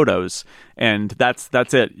of photos, and that's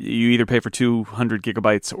it. You either pay for 200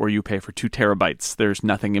 gigabytes or you pay for 2 terabytes. There's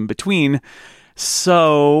nothing in between.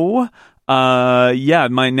 So my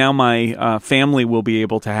family will be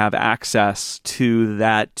able to have access to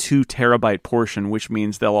that 2 terabyte portion, which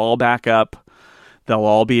means they'll all back up. They'll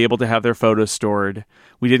all be able to have their photos stored.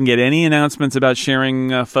 We didn't get any announcements about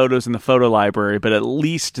sharing photos in the photo library, but at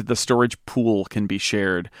least the storage pool can be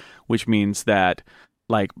shared, which means that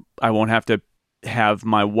I won't have to have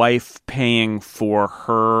my wife paying for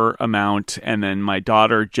her amount and then my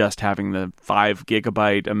daughter just having the 5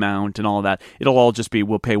 gigabyte amount and all that. It'll all just be,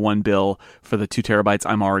 we'll pay one bill for the 2 terabytes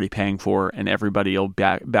I'm already paying for, and everybody will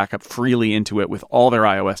back up freely into it with all their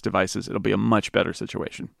iOS devices. It'll be a much better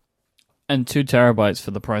situation. And 2 terabytes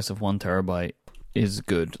for the price of 1 terabyte is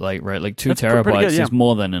good. 2 That's terabytes good, is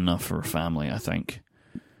more than enough for a family, I think.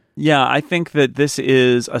 Yeah, I think that this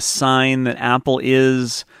is a sign that Apple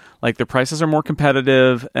is, their prices are more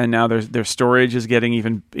competitive, and now their storage is getting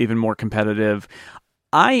even more competitive.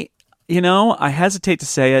 I hesitate to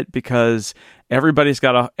say it because everybody's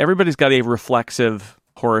got a reflexive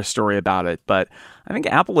horror story about it, but I think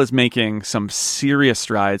Apple is making some serious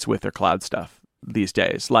strides with their cloud stuff these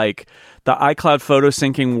days. The iCloud photo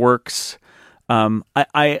syncing works.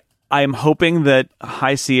 I am hoping that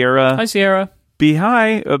High Sierra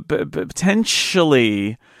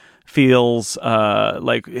potentially feels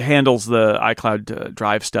handles the iCloud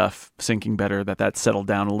Drive stuff syncing better, that's settled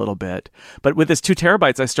down a little bit. But with this 2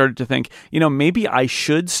 terabytes, I started to think, maybe I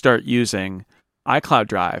should start using iCloud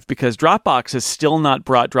Drive, because Dropbox has still not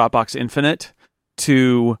brought Dropbox Infinite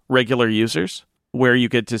to regular users, where you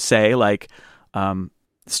get to say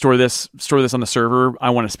store this on the server. I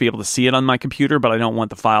want to be able to see it on my computer, but I don't want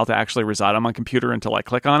the file to actually reside on my computer until I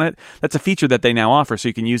click on it. That's a feature that they now offer, so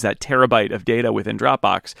you can use that terabyte of data within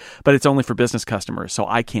Dropbox, but it's only for business customers, so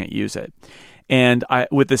I can't use it. And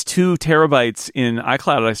with this 2 terabytes in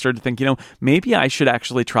iCloud, I started to think, maybe I should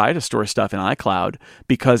actually try to store stuff in iCloud,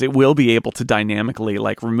 because it will be able to dynamically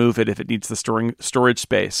remove it if it needs the storage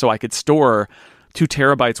space. So I could store 2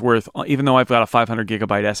 terabytes worth, even though I've got a 500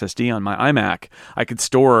 gigabyte SSD on my iMac, I could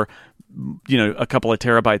store, a couple of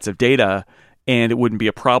terabytes of data, and it wouldn't be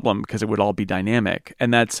a problem because it would all be dynamic.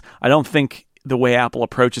 And I don't think the way Apple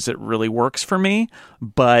approaches it really works for me,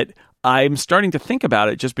 but I'm starting to think about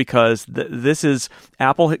it just because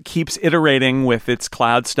Apple keeps iterating with its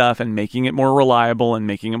cloud stuff and making it more reliable and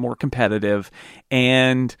making it more competitive.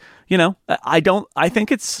 And, I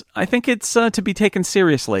think it's to be taken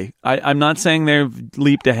seriously. I'm not saying they've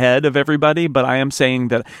leaped ahead of everybody, but I am saying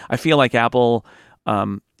that I feel like Apple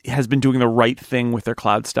has been doing the right thing with their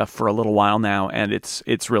cloud stuff for a little while now, and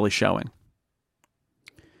it's really showing.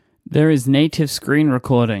 There is native screen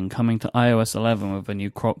recording coming to iOS 11 with a new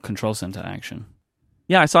Control Center action.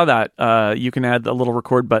 Yeah, I saw that. You can add a little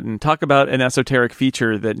record button. Talk about an esoteric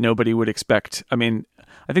feature that nobody would expect. I mean,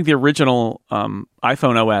 I think the original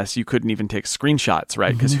iPhone OS, you couldn't even take screenshots,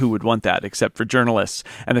 right? Because who would want that except for journalists?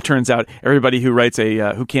 And it turns out everybody who writes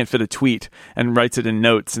who can't fit a tweet and writes it in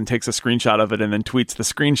notes and takes a screenshot of it and then tweets the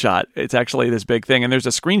screenshot. It's actually this big thing. And there's a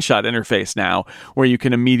screenshot interface now where you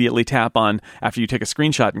can immediately tap on after you take a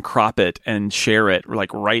screenshot and crop it and share it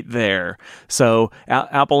right there. So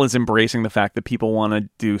Apple is embracing the fact that people want to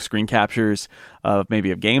do screen captures of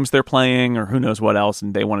games they're playing or who knows what else,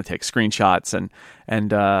 and they want to take screenshots, and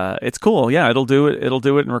it's cool. Yeah, it'll do it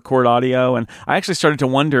and record audio. And I actually started to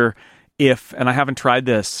wonder if, and I haven't tried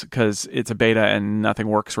this because it's a beta and nothing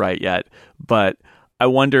works right yet, but I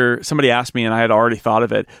wonder, somebody asked me and I had already thought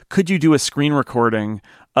of it, could you do a screen recording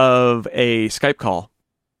of a Skype call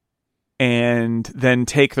and then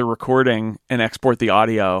take the recording and export the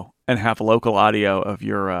audio and have local audio of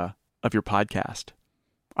your podcast?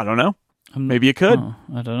 I don't know. Maybe you could. Oh,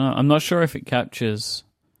 I don't know. I'm not sure if it captures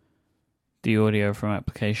the audio from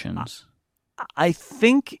applications. I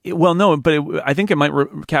think, I think it might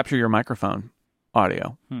capture your microphone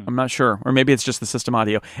audio. I'm not sure. Or maybe it's just the system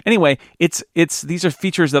audio. Anyway, these are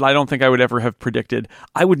features that I don't think I would ever have predicted.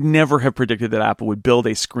 I would never have predicted that Apple would build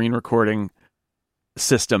a screen recording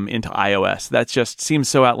system into iOS. That just seems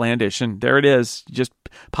so outlandish, and there it is. You just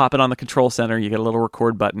pop it on the Control Center, you get a little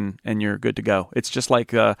record button, and you're good to go. It's just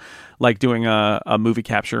like doing a movie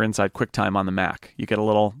capture inside QuickTime on the Mac. You get a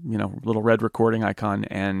little red recording icon,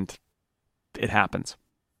 and it happens.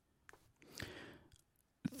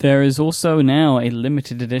 There is also now a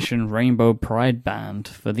limited edition Rainbow Pride band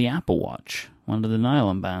for the Apple Watch, one of the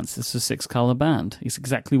nylon bands. It's a 6-color band. It's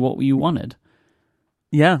exactly what you wanted.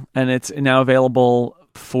 Yeah, and it's now available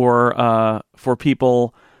for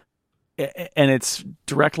people, and it's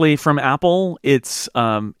directly from Apple. It's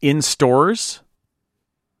in stores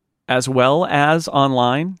as well as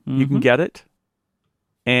online. You can get it,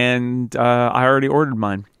 and I already ordered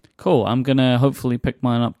mine. Cool. I'm gonna hopefully pick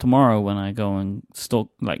mine up tomorrow when I go and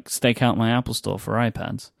stake out my Apple Store for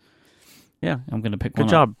iPads. Yeah, I'm gonna pick one up.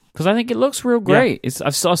 Good job, because I think it looks real great. Yeah. I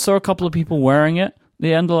saw a couple of people wearing it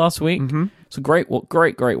the end of last week. Mm-hmm. It's a great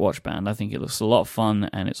watch band. I think it looks a lot of fun,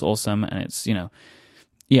 and it's awesome, and it's,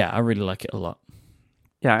 I really like it a lot.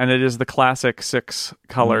 Yeah, and it is the classic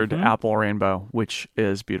 6-colored Apple rainbow, which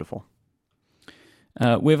is beautiful.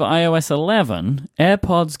 With iOS 11,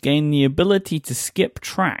 AirPods gain the ability to skip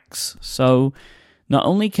tracks. So not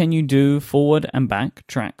only can you do forward and back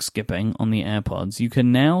track skipping on the AirPods, you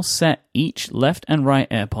can now set each left and right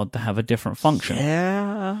AirPod to have a different function.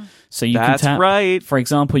 Yeah. So you That's can tap, right. For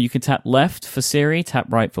example, you could tap left for Siri, tap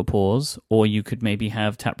right for pause, or you could maybe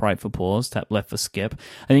have tap right for pause, tap left for skip.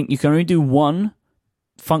 I think you can only do one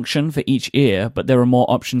function for each ear, but there are more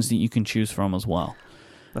options that you can choose from as well.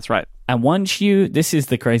 That's right. And this is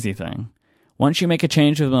the crazy thing, once you make a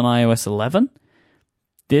change with an iOS 11,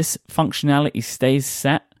 this functionality stays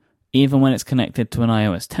set even when it's connected to an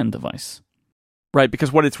iOS 10 device. Right,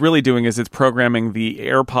 because what it's really doing is it's programming the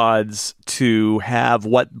AirPods to have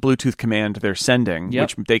what Bluetooth command they're sending,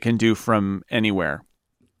 which they can do from anywhere.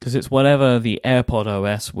 Because it's whatever the AirPod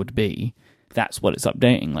OS would be, that's what it's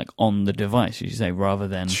updating, on the device, as you say, rather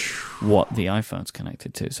than what the iPhone's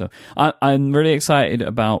connected to. So I'm really excited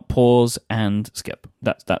about pause and skip.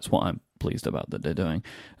 That's what I'm pleased about that they're doing.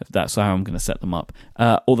 That's how I'm going to set them up.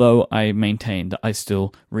 Although I maintain that I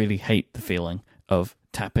still really hate the feeling of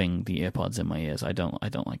tapping the AirPods in my ears. I don't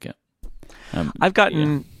like it. I've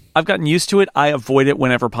gotten I've gotten used to it. I avoid it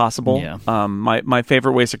whenever possible. Yeah. My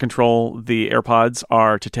favorite ways to control the AirPods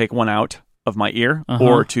are to take one out of my ear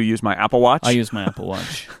or to use my Apple Watch. I use my Apple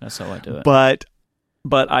Watch. That's how I do it. But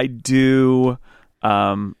I do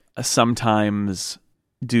sometimes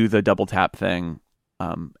do the double tap thing.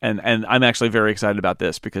 And I'm actually very excited about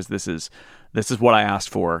this because this is what I asked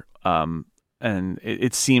for. And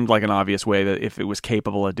it seemed like an obvious way that if it was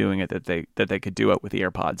capable of doing it, that they could do it with the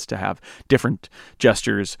AirPods, to have different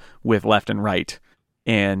gestures with left and right,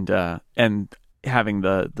 and having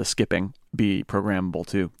the skipping be programmable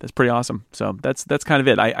too. That's pretty awesome. So that's kind of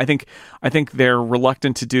it. I think they're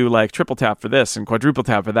reluctant to do like triple tap for this and quadruple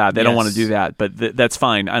tap for that. They don't want to do that, but that's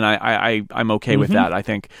fine, and I'm okay with that. I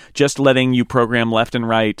think just letting you program left and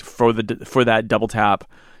right for that double tap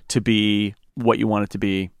to be what you want it to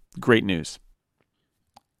be, great news.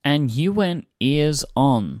 And you went ears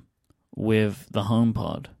on with the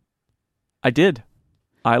HomePod. I did.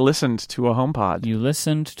 I listened to a HomePod. You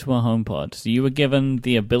listened to a HomePod. So you were given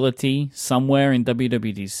the ability somewhere in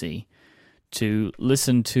WWDC to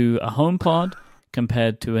listen to a HomePod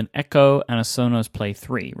compared to an Echo and a Sonos Play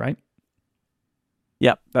 3, right?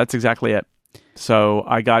 Yep, that's exactly it. So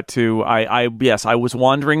I got to, I was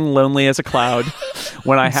wandering lonely as a cloud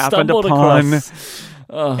when I happened upon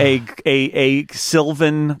a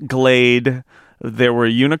Sylvan glade. There were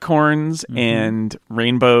unicorns and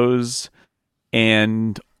rainbows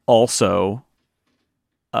and also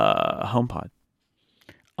a HomePod.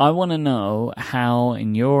 I want to know how,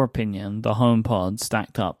 in your opinion, the HomePod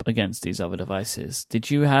stacked up against these other devices. Did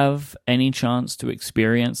you have any chance to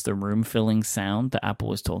experience the room-filling sound that Apple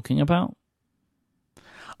was talking about?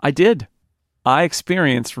 I did. I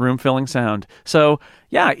experienced room-filling sound. So,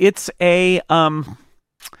 yeah, it's a...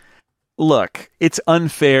 look, it's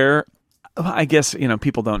unfair. I guess,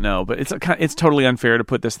 people don't know, but it's totally unfair to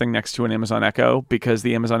put this thing next to an Amazon Echo because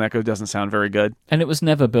the Amazon Echo doesn't sound very good. And it was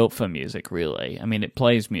never built for music, really. I mean, it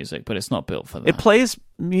plays music, but it's not built for that. It plays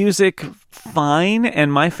music fine,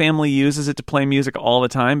 and my family uses it to play music all the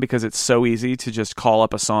time because it's so easy to just call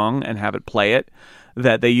up a song and have it play it,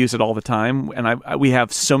 that they use it all the time. And we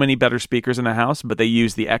have so many better speakers in the house, but they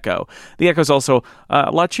use the Echo. The Echo is also a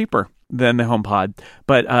lot cheaper than the HomePod.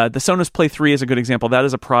 But the Sonos Play 3 is a good example. That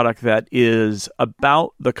is a product that is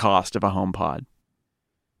about the cost of a HomePod.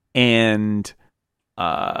 And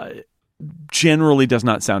generally does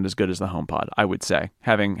not sound as good as the HomePod, I would say,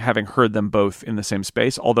 having heard them both in the same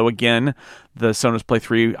space. Although, again, the Sonos Play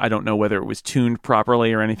 3, I don't know whether it was tuned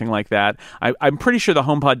properly or anything like that. I'm pretty sure the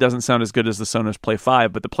HomePod doesn't sound as good as the Sonos Play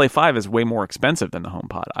 5, but the Play 5 is way more expensive than the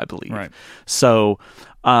HomePod, I believe. Right. So,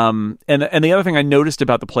 and the other thing I noticed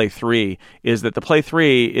about the Play 3 is that the Play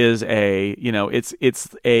 3 is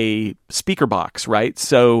it's a speaker box, right?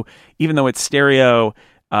 So even though it's stereo,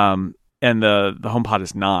 and the HomePod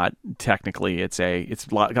is not technically. It's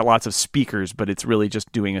got lots of speakers, but it's really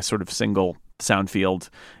just doing a sort of single sound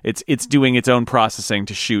field. It's doing its own processing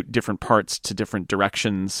to shoot different parts to different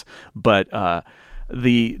directions. But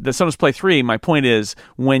the Sonos Play 3, my point is,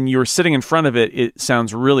 when you're sitting in front of it, it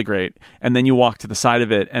sounds really great, and then you walk to the side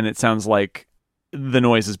of it, and it sounds like the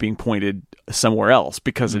noise is being pointed somewhere else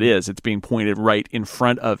because it's being pointed right in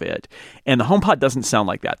front of it. And the HomePod doesn't sound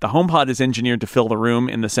like that. The HomePod is engineered to fill the room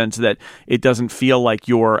in the sense that it doesn't feel like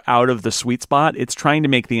you're out of the sweet spot. It's trying to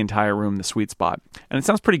make the entire room the sweet spot. And it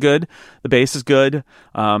sounds pretty good. The bass is good.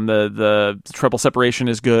 The treble separation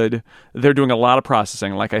is good. They're doing a lot of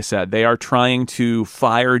processing. Like I said, they are trying to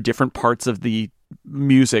fire different parts of the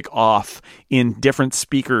music off in different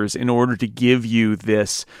speakers in order to give you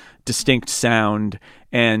this distinct sound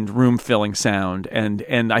and room-filling sound.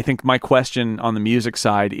 And I think my question on the music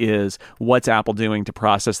side is, what's Apple doing to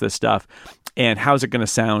process this stuff? And how's it going to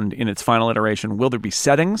sound in its final iteration? Will there be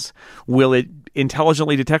settings? Will it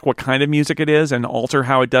intelligently detect what kind of music it is and alter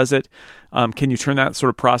how it does it? Can you turn that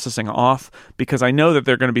sort of processing off? Because I know that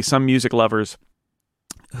there are going to be some music lovers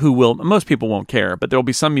most people won't care, but there'll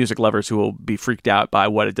be some music lovers who will be freaked out by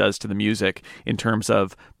what it does to the music in terms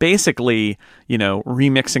of basically,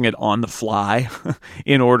 remixing it on the fly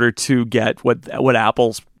in order to get what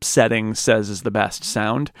Apple's setting says is the best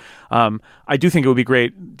sound. I do think it would be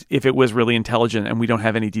great if it was really intelligent, and we don't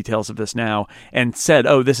have any details of this now, and said,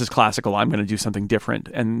 oh, this is classical, I'm going to do something different,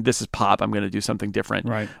 and this is pop, I'm going to do something different.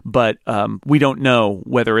 Right. But we don't know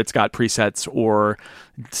whether it's got presets or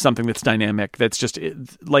something that's dynamic. That's just,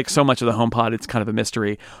 like so much of the HomePod, it's kind of a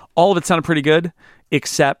mystery. All of it sounded pretty good,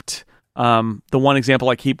 except the one example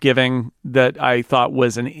I keep giving that I thought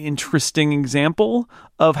was an interesting example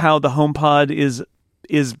of how the HomePod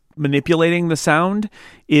is manipulating the sound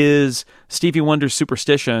is Stevie Wonder's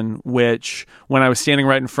Superstition, which when I was standing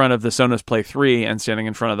right in front of the Sonos Play 3 and standing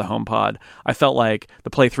in front of the HomePod, I felt like the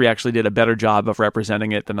Play 3 actually did a better job of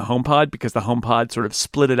representing it than the HomePod, because the HomePod sort of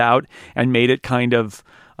split it out and made it kind of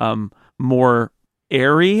more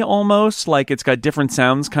airy, almost like it's got different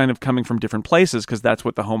sounds kind of coming from different places, because that's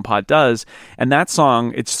what the HomePod does. And that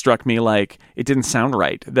song, it struck me like it didn't sound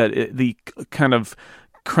right, that the kind of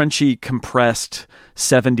crunchy, compressed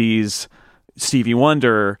 70s Stevie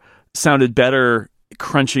Wonder sounded better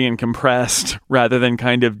crunchy and compressed rather than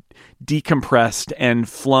kind of decompressed and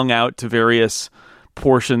flung out to various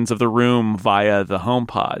portions of the room via the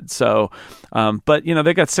HomePod. So, but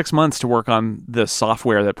they got 6 months to work on the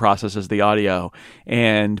software that processes the audio.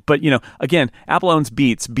 But again, Apple owns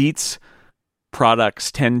Beats. Beats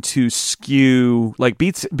products tend to skew, like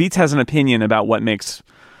Beats has an opinion about what makes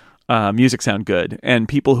music sound good, and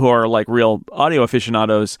people who are like real audio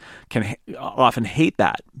aficionados can often hate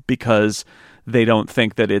that because they don't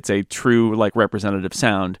think that it's a true like representative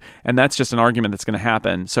sound, and that's just an argument that's going to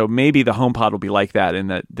happen. So maybe the HomePod will be like that, in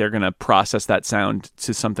that they're going to process that sound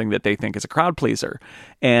to something that they think is a crowd pleaser,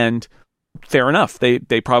 and fair enough. They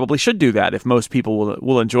probably should do that if most people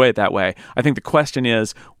will enjoy it that way. I think the question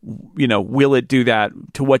is, will it do that?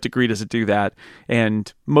 To what degree does it do that?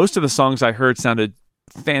 And most of the songs I heard sounded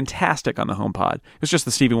fantastic on the HomePod. It was just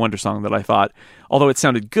the Stevie Wonder song that I thought, although it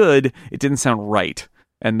sounded good, it didn't sound right.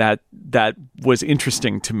 And that was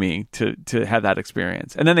interesting to me to have that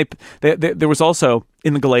experience. And then there was also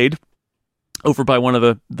in the Glade, over by one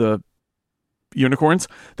of the unicorns,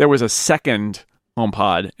 there was a second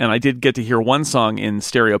HomePod, and I did get to hear one song in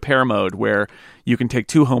stereo pair mode, where you can take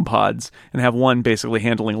two HomePods and have one basically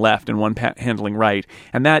handling left and one handling right,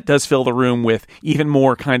 and that does fill the room with even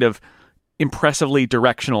more kind of impressively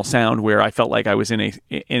directional sound, where I felt like I was in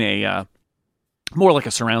a more like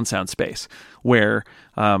a surround sound space, where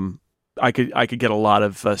I could get a lot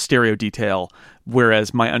of stereo detail.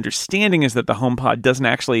 Whereas my understanding is that the HomePod doesn't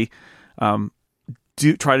actually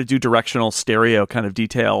try to do directional stereo kind of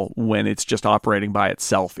detail when it's just operating by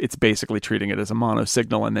itself. It's basically treating it as a mono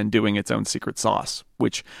signal and then doing its own secret sauce,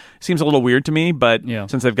 which seems a little weird to me. But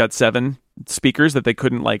since they've got 7 speakers, that they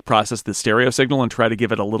couldn't like process the stereo signal and try to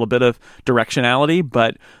give it a little bit of directionality,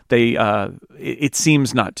 but they it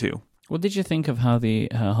seems not to. What did you think of how the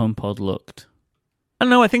HomePod looked? I don't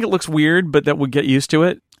know. I think it looks weird, but that would get used to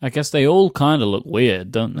it. I guess they all kind of look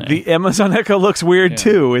weird, don't they? The Amazon Echo looks weird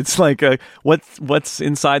too. It's like what's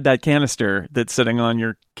inside that canister that's sitting on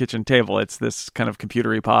your kitchen table. It's this kind of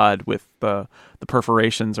computery pod with the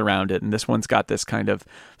perforations around it, and this one's got this kind of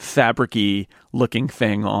fabric-y looking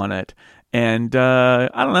thing on it. And I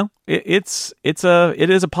don't know. It is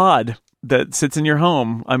a pod that sits in your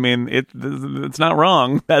home. I mean, it's not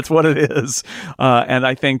wrong. That's what it is. And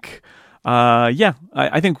I think.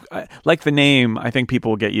 I think like the name, I think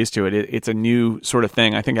people will get used to it. It's a new sort of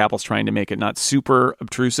thing. I think Apple's trying to make it not super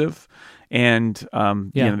obtrusive, and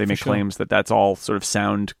they make claims that that's all sort of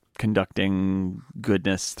sound conducting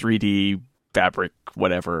goodness, 3D fabric,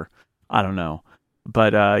 whatever. I don't know,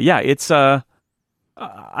 but it's I'm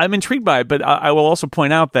intrigued by it. But I will also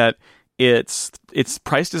point out that it's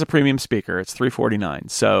priced as a premium speaker. It's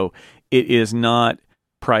 $349, so it is not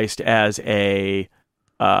priced as an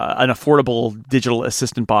affordable digital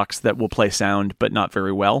assistant box that will play sound, but not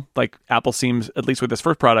very well. Like Apple seems, at least with this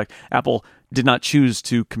first product, Apple did not choose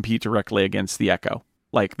to compete directly against the Echo.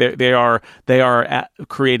 Like they are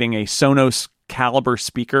creating a Sonos caliber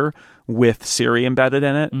speaker with Siri embedded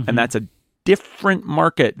in it, and that's a different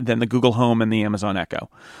market than the Google Home and the Amazon Echo.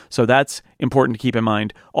 So that's important to keep in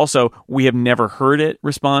mind. Also, we have never heard it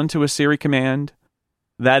respond to a Siri command.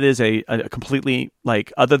 That is a completely,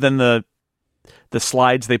 like, other than the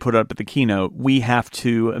slides they put up at the keynote, we have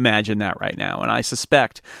to imagine that right now. And I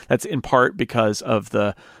suspect that's in part because of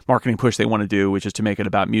the marketing push they want to do, which is to make it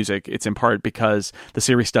about music. It's in part because the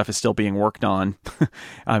Siri stuff is still being worked on.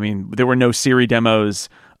 I mean, there were no Siri demos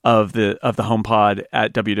of the HomePod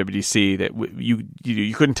at WWDC that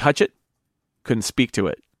you couldn't touch it, couldn't speak to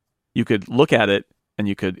it. You could look at it, and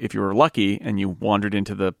you could, if you were lucky and you wandered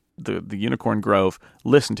into the unicorn grove,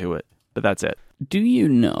 listen to it. But that's it. Do you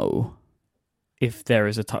know if there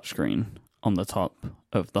is a touchscreen on the top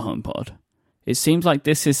of the HomePod? It seems like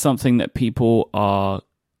this is something that people are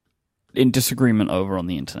in disagreement over on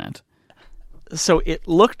the internet. So it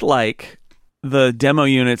looked like the demo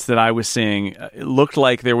units that I was seeing, it looked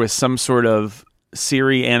like there was some sort of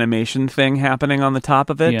Siri animation thing happening on the top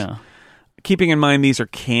of it. Yeah. keeping in mind these are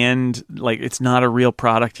canned, like it's not a real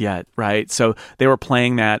product yet, right? So they were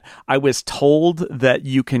playing that. I was told that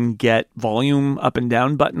you can get volume up and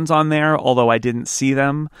down buttons on there, although I didn't see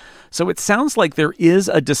them. So it sounds like there is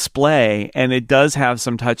a display and it does have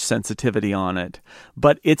some touch sensitivity on it,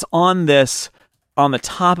 but it's on the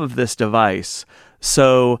top of this device.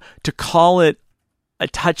 So to call it a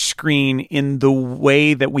touch screen in the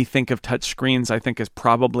way that we think of touch screens, I think is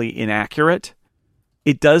probably inaccurate.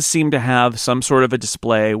 It does seem to have some sort of a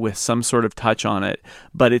display with some sort of touch on it,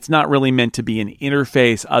 but it's not really meant to be an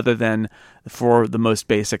interface other than for the most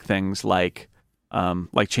basic things like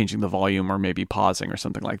changing the volume or maybe pausing or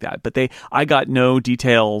something like that. But I got no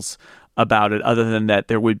details about it other than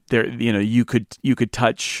that you could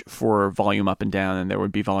touch for volume up and down, and there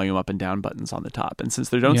would be volume up and down buttons on the top. And since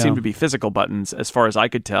there don't seem to be physical buttons, as far as I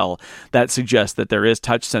could tell, that suggests that there is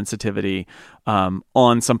touch sensitivity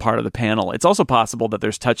on some part of the panel. It's also possible that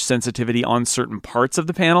there's touch sensitivity on certain parts of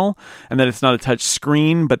the panel, and that it's not a touch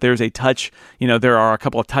screen, but there's a touch. There are a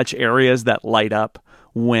couple of touch areas that light up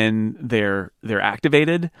when they're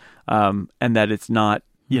activated, and that it's not.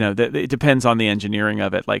 That it depends on the engineering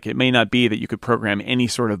of it. Like, it may not be that you could program any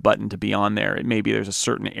sort of button to be on there. It may be there's a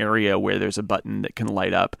certain area where there's a button that can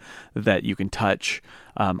light up that you can touch.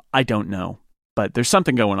 I don't know, but there's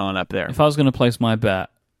something going on up there. If I was going to place my bet,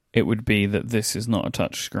 it would be that this is not a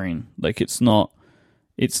touch screen. Like, it's not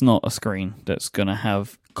a screen that's going to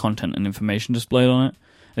have content and information displayed on it.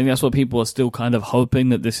 I think that's what people are still kind of hoping,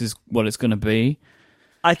 that this is what it's going to be.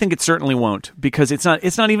 I think it certainly won't, because it's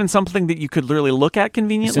not even something that you could literally look at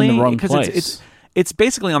conveniently. It's in the wrong place. It's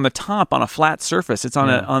basically on the top on a flat surface. It's on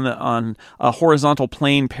a horizontal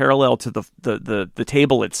plane parallel to the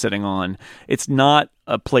table it's sitting on. It's not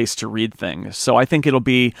a place to read things. So I think it'll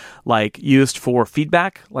be like used for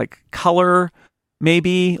feedback, like color,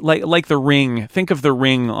 maybe like the Ring. Think of the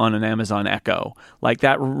Ring on an Amazon Echo. Like,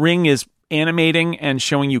 that Ring is animating and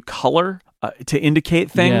showing you color to indicate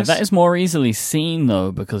things. Yeah, that is more easily seen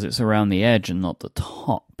though, because it's around the edge and not the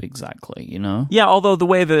top exactly. Yeah, although the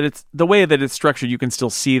way that it's structured, you can still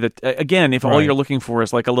see that. Again, if all you're looking for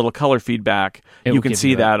is like a little color feedback, you can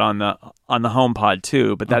see that on the HomePod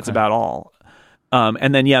too. But that's about all.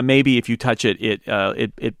 And then, maybe if you touch it,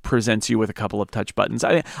 it presents you with a couple of touch buttons.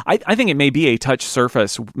 I think it may be a touch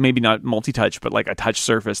surface, maybe not multi-touch, but like a touch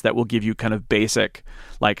surface that will give you kind of basic,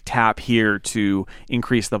 like, tap here to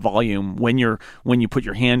increase the volume. When you put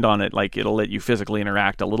your hand on it, like, it'll let you physically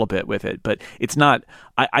interact a little bit with it. But it's not.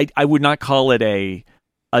 I would not call it a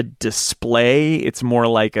display. It's more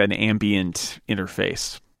like an ambient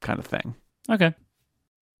interface kind of thing. Okay,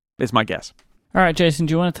 is my guess. All right, Jason,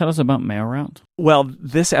 do you want to tell us about MailRoute? Well,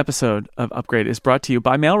 this episode of Upgrade is brought to you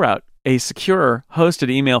by MailRoute, a secure hosted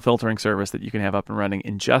email filtering service that you can have up and running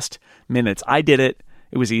in just minutes. I did it.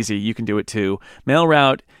 It was easy. You can do it too.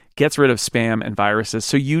 MailRoute gets rid of spam and viruses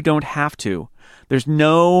so you don't have to. There's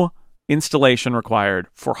no installation required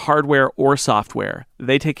for hardware or software.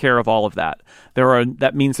 They take care of all of that.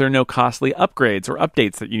 That means there are no costly upgrades or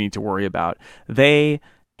updates that you need to worry about. They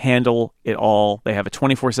handle it all. They have a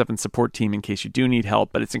 24/7 support team in case you do need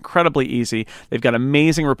help, but it's incredibly easy. They've got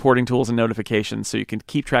amazing reporting tools and notifications so you can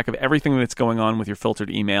keep track of everything that's going on with your filtered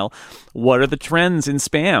email. What are the trends in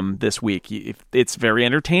spam this week? It's very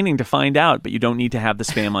entertaining to find out, but you don't need to have the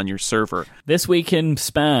spam on your server. This Week in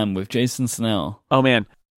Spam with Jason Snell. Oh, man.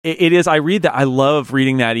 It is. I read that. I love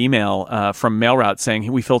reading that email from MailRoute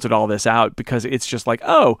saying we filtered all this out, because it's just like,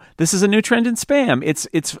 oh, this is a new trend in spam.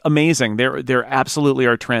 It's amazing. There absolutely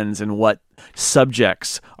are trends in what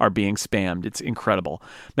subjects are being spammed. It's incredible.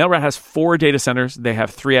 MailRoute has 4 data centers. They have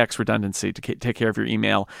 3x redundancy to take care of your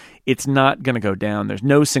email. It's not going to go down. There's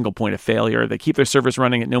no single point of failure. They keep their servers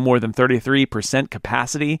running at no more than 33%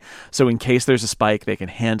 capacity. So in case there's a spike, they can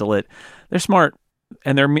handle it. They're smart.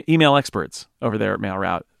 And they're email experts over there at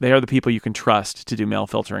MailRoute. They are the people you can trust to do mail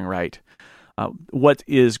filtering right. What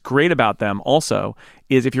is great about them also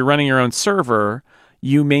is if you're running your own server,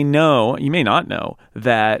 you may not know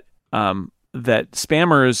that that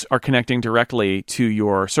spammers are connecting directly to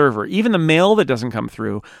your server. Even the mail that doesn't come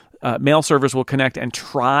through, mail servers will connect and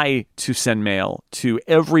try to send mail to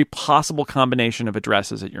every possible combination of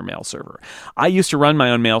addresses at your mail server. I used to run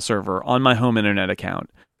my own mail server on my home internet account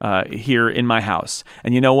here in my house.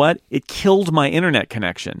 And you know what? It killed my internet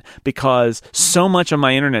connection, because so much of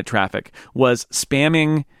my internet traffic was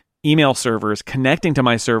spamming email servers connecting to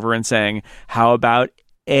my server and saying, how about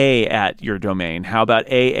A at your domain? How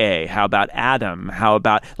about AA? How about Adam? How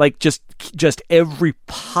about, like, just every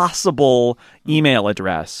possible email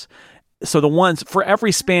address. So the ones for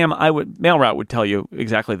every spam, MailRoute would tell you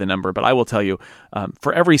exactly the number, but I will tell you,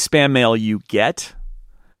 for every spam mail you get,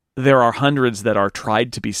 there are hundreds that are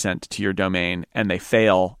tried to be sent to your domain and they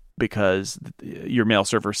fail because your mail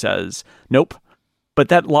server says nope. But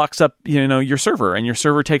that locks up, your server, and your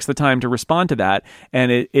server takes the time to respond to that,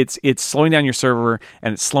 and it's slowing down your server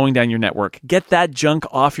and it's slowing down your network. Get that junk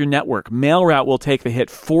off your network. MailRoute will take the hit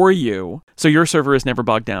for you, so your server is never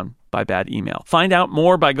bogged down by bad email. Find out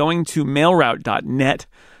more by going to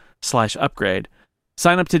mailroute.net/upgrade.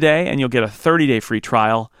 Sign up today, and you'll get a 30-day free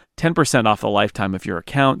trial, 10% off the lifetime of your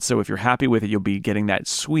account. So if you're happy with it, you'll be getting that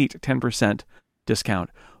sweet 10%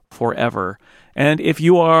 discount forever. And if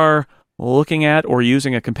you are looking at or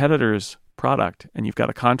using a competitor's product and you've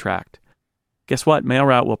got a contract, guess what?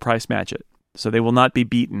 MailRoute will price match it. So they will not be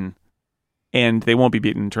beaten, and they won't be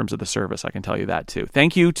beaten in terms of the service. I can tell you that too.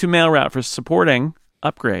 Thank you to MailRoute for supporting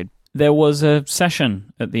Upgrade. There was a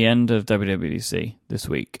session at the end of WWDC this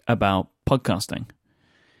week about podcasting.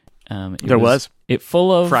 There was. It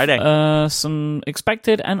full of Friday. Some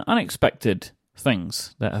expected and unexpected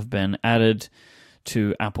things that have been added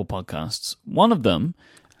to Apple Podcasts. One of them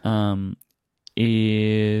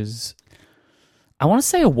is, I want to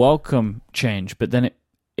say, a welcome change, but then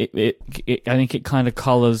it I think it kind of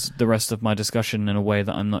colors the rest of my discussion in a way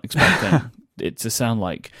that I'm not expecting it to sound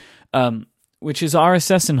like, which is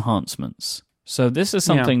RSS enhancements. So this is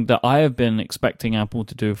something that I have been expecting Apple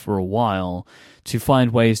to do for a while, to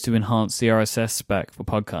find ways to enhance the RSS spec for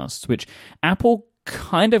podcasts, which Apple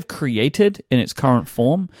kind of created in its current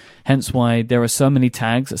form, hence why there are so many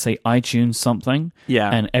tags that say iTunes something,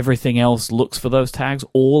 and everything else looks for those tags.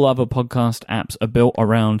 All other podcast apps are built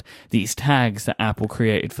around these tags that Apple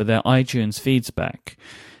created for their iTunes feed spec.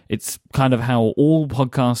 It's kind of how all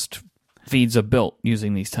podcast feeds are built,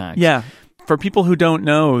 using these tags. Yeah. For people who don't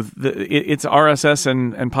know, it's RSS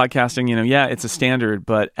and podcasting, it's a standard,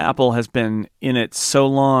 but Apple has been in it so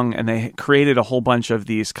long, and they created a whole bunch of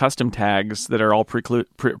these custom tags that are all preceded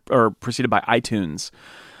by iTunes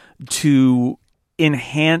to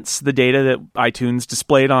enhance the data that iTunes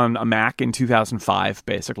displayed on a Mac in 2005,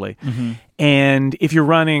 basically. Mm-hmm. And if you're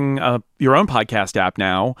running your own podcast app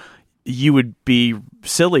now, you would be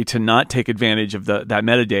silly to not take advantage of that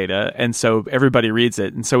metadata, and so everybody reads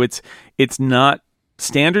it. And so it's not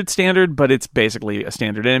standard, but it's basically a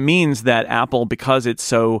standard. And it means that Apple, because it's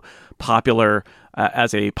so popular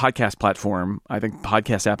as a podcast platform, I think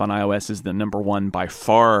Podcast app on iOS is the number one by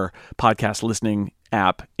far podcast listening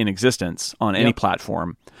app in existence on any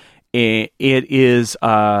platform. It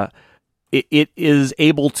is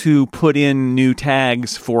able to put in new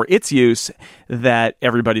tags for its use that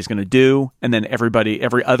everybody's going to do, and then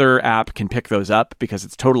every other app can pick those up because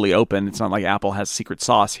it's totally open. It's not like Apple has secret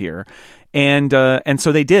sauce here, and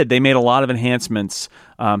so they did. They made a lot of enhancements,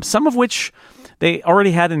 some of which they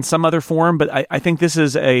already had in some other form, but I think this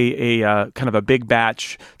is a kind of a big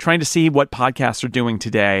batch, trying to see what podcasts are doing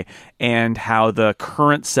today and how the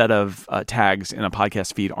current set of tags in a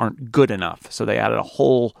podcast feed aren't good enough. So they added a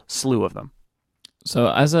whole slew of them. So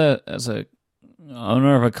as a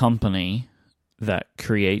owner of a company that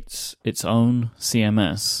creates its own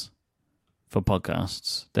CMS for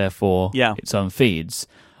podcasts, therefore its own feeds,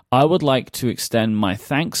 I would like to extend my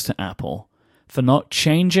thanks to Apple for not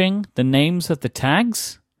changing the names of the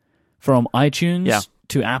tags from iTunes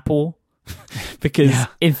to Apple, because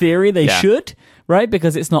in theory they should, right?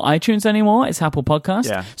 Because it's not iTunes anymore, it's Apple Podcast.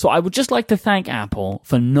 Yeah. So I would just like to thank Apple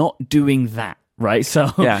for not doing that, right?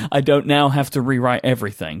 So I don't now have to rewrite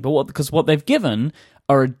everything. But because what they've given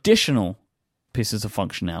are additional pieces of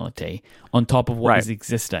functionality on top of what is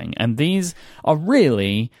existing. And these are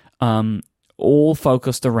really all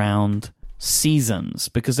focused around seasons,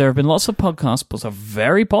 because there have been lots of podcasts, but some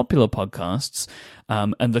very popular podcasts,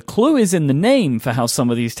 and the clue is in the name for how some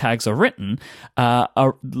of these tags are written,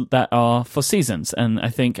 that are for seasons. And I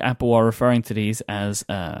think Apple are referring to these as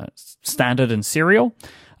standard and serial.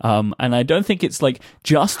 And I don't think it's like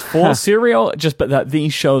just for serial, but that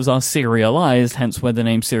these shows are serialized, hence where the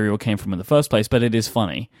name serial came from in the first place. But it is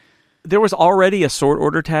funny. There was already a sort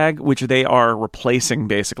order tag, which they are replacing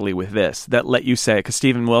basically with this, that let you say, because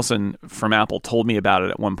Steven Wilson from Apple told me about it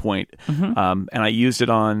at one point, and I used it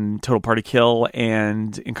on Total Party Kill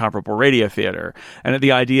and Incomparable Radio Theater. And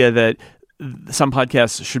the idea that some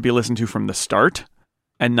podcasts should be listened to from the start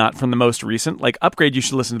and not from the most recent. Like Upgrade, you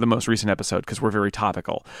should listen to the most recent episode because we're very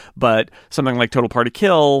topical. But something like Total Party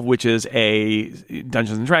Kill, which is a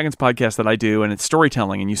Dungeons & Dragons podcast that I do, and it's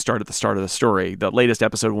storytelling, and you start at the start of the story. The latest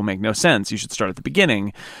episode will make no sense. You should start at the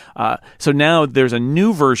beginning. So now there's a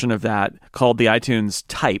new version of that called the iTunes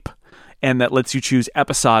Type, and that lets you choose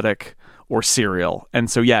episodic or serial. And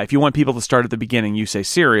so, yeah, if you want people to start at the beginning, you say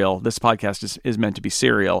serial. This podcast is meant to be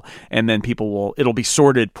serial, and then it'll be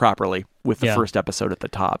sorted properly with the first episode at the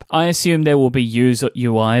top. I assume there will be user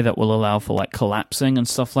UI that will allow for like collapsing and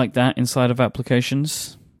stuff like that inside of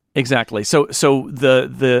applications. Exactly. So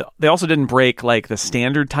they also didn't break like the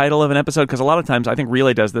standard title of an episode, because a lot of times I think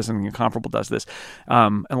Relay does this and Incomparable does this,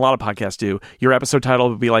 and a lot of podcasts do. Your episode title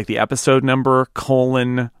would be like the episode number :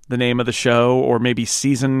 the name of the show, or maybe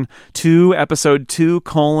season 2, episode 2 :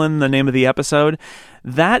 the name of the episode.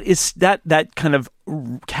 That is that kind of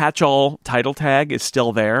catch-all title tag is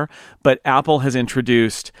still there, but Apple has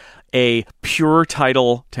introduced a pure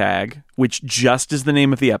title tag, which just is the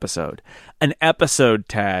name of the episode, an episode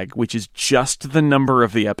tag, which is just the number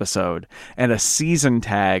of the episode, and a season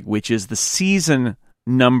tag, which is the season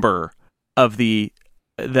number of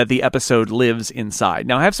that the episode lives inside.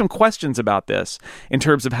 Now, I have some questions about this in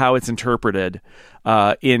terms of how it's interpreted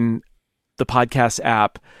in the podcast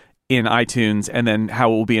app in iTunes, and then how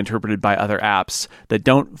it will be interpreted by other apps that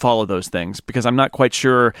don't follow those things, because I'm not quite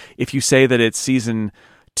sure if you say that it's season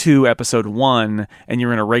 2, episode 1, and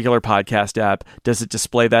you're in a regular podcast app, does it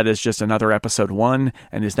display that as just another episode 1?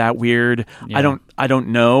 And is that weird? Yeah. I don't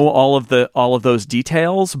know all of those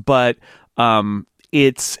details, but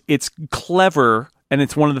it's clever. And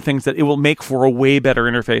it's one of the things that it will make for a way better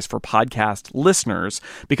interface for podcast listeners,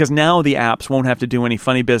 because now the apps won't have to do any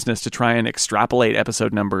funny business to try and extrapolate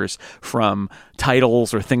episode numbers from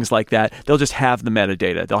titles or things like that. They'll just have the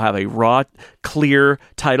metadata. They'll have a raw, clear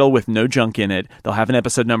title with no junk in it. They'll have an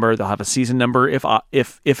episode number. They'll have a season number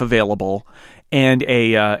if available, and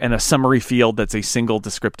a summary field that's a single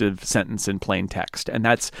descriptive sentence in plain text. And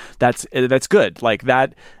that's good. Like,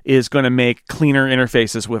 that is going to make cleaner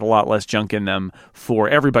interfaces with a lot less junk in them for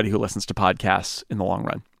everybody who listens to podcasts in the long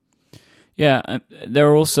run. Yeah, there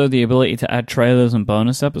are also the ability to add trailers and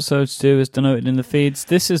bonus episodes too, as denoted in the feeds.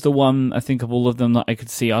 This is the one, I think, of all of them that I could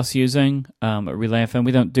see us using at Relay FM.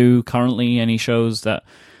 We don't do currently any shows that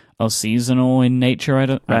are seasonal in nature.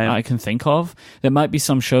 I can think of. There might be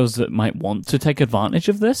some shows that might want to take advantage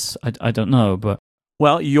of this. I don't know, but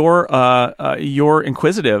well, your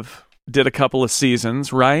Inquisitive did a couple of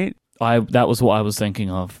seasons, right? That was what I was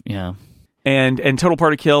thinking of. Yeah. And Total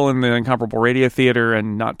Party Kill and the Incomparable Radio Theater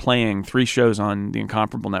and Not Playing, 3 shows on the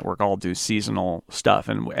Incomparable Network, all do seasonal stuff,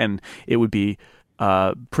 and it would be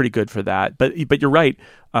pretty good for that. But you're right.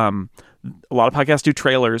 A lot of podcasts do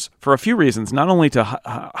trailers for a few reasons, not only to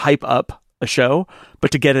hype up a show, but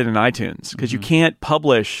to get it in iTunes, because you can't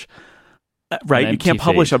publish. Right, you can't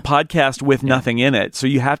publish a podcast with nothing in it, so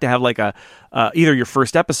you have to have like a either your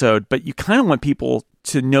first episode, but you kind of want people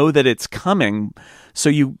to know that it's coming, so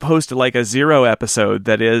you post like a 0 episode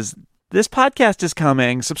that is, this podcast is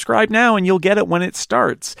coming, subscribe now and you'll get it when it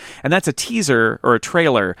starts. And that's a teaser or a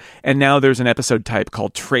trailer. And now there's an episode type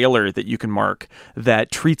called trailer that you can mark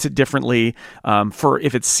that treats it differently. For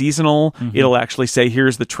if it's seasonal, it'll actually say,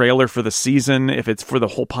 here's the trailer for the season. If it's for the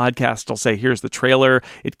whole podcast, it'll say, here's the trailer.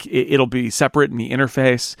 It'll be separate in the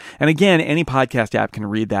interface. And again, any podcast app can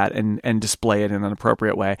read that and display it in an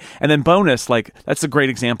appropriate way. And then bonus, like, that's a great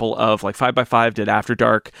example of, like, 5x5 did After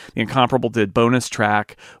Dark, the Incomparable did bonus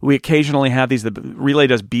track. We occasionally have these, the Relay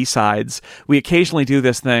does B-sides. We occasionally do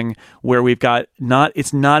this thing where we've got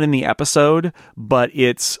it's not in the episode, but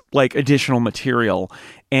it's like additional material.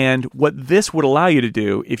 And what this would allow you to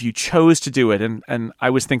do, if you chose to do it, and I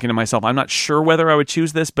was thinking to myself, I'm not sure whether I would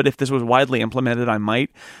choose this, but if this was widely implemented, I might,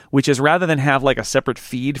 which is, rather than have like a separate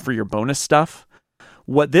feed for your bonus stuff,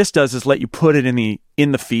 what this does is let you put it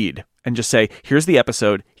in the feed and just say, here's the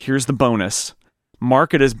episode, here's the bonus,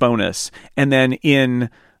 mark it as bonus, and then in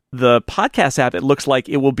the podcast app, it looks like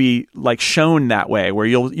it will be like shown that way, where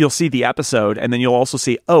you'll see the episode, and then you'll also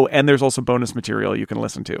see, and there's also bonus material you can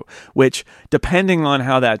listen to, which, depending on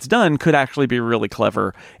how that's done, could actually be really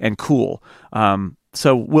clever and cool.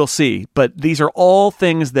 So we'll see. But these are all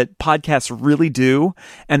things that podcasts really do,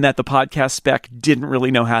 and that the podcast spec didn't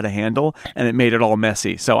really know how to handle, and it made it all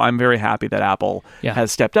messy. So I'm very happy that Apple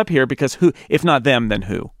has stepped up here, because who, if not them, then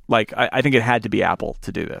who? Like, I think it had to be Apple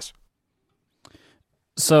to do this.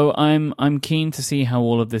 So I'm keen to see how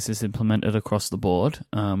all of this is implemented across the board,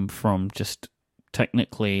 from just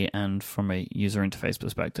technically and from a user interface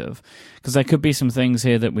perspective, because there could be some things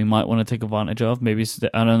here that we might want to take advantage of. Maybe,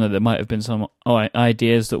 I don't know, there might have been some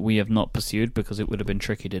ideas that we have not pursued because it would have been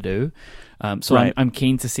tricky to do. So right. I'm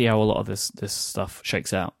keen to see how a lot of this stuff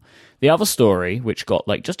shakes out. The other story, which got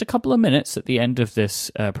like just a couple of minutes at the end of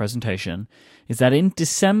this presentation, is that in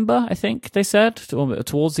December, I think they said,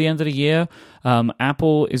 towards the end of the year,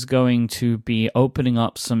 Apple is going to be opening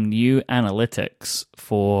up some new analytics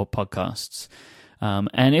for podcasts.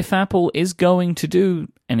 And if Apple is going to do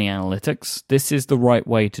any analytics, this is the right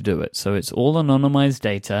way to do it. So it's all anonymized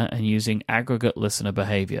data and using aggregate listener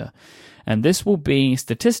behavior. And this will be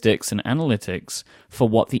statistics and analytics for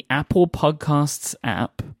what the Apple Podcasts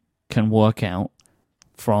app can work out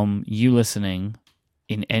from you listening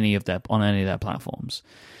on any of their platforms.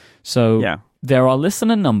 So there are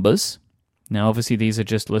listener numbers. Now, obviously, these are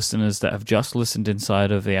just listeners that have just listened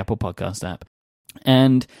inside of the Apple Podcast app.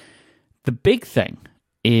 And the big thing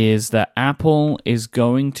is that Apple is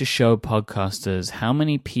going to show podcasters how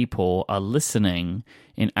many people are listening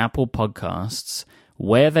in Apple Podcasts,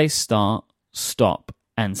 where they start, stop,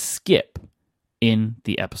 and skip in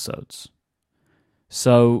the episodes.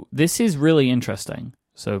 So this is really interesting.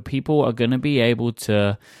 So people are going to be able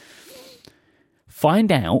to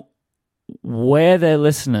find out where their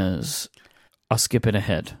listeners are skipping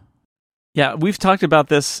ahead. Yeah, we've talked about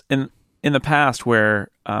this in the past where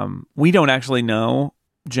we don't actually know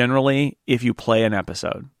generally if you play an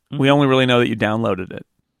episode. Mm-hmm. We only really know that you downloaded it.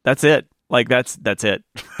 That's it. Like that's it.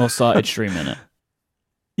 Or started streaming it.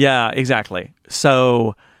 Yeah, exactly.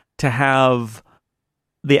 So to have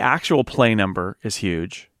the actual play number is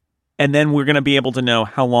huge. And then we're going to be able to know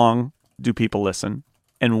how long do people listen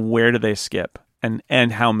and where do they skip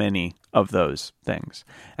and how many of those things.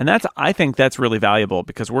 And I think that's really valuable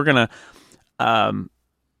because we're going to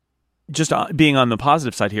just being on the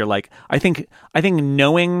positive side here, like I think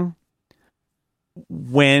knowing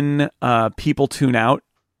when people tune out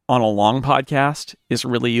on a long podcast is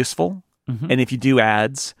really useful. Mm-hmm. And if you do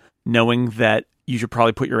ads, knowing that you should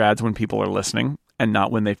probably put your ads when people are listening and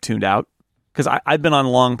not when they've tuned out. Because I've been on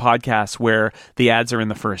long podcasts where the ads are in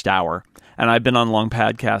the first hour, and I've been on long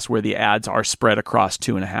podcasts where the ads are spread across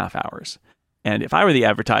 2.5 hours. And if I were the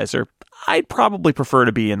advertiser, I'd probably prefer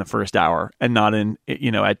to be in the first hour and not in,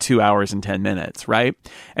 at 2 hours and 10 minutes, right?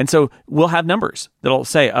 And so we'll have numbers that'll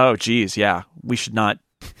say, oh, geez, yeah, we should not,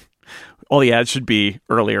 all the ads should be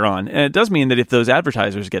earlier on. And it does mean that if those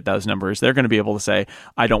advertisers get those numbers, they're going to be able to say,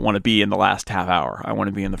 I don't want to be in the last half hour. I want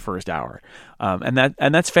to be in the first hour. And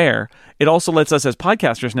that's fair. It also lets us as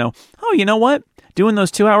podcasters know, oh, you know what? Doing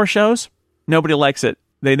those 2-hour shows, nobody likes it.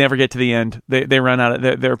 They never get to the end. They run out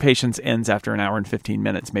of their patience ends after 1 hour and 15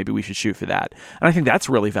 minutes. Maybe we should shoot for that. And I think that's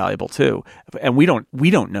really valuable too. And we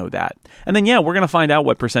don't know that. And then we're going to find out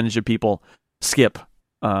what percentage of people skip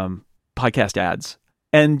podcast ads.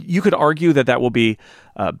 And you could argue that will be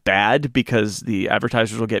bad because the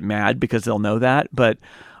advertisers will get mad because they'll know that. But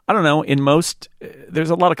I don't know. In most, there's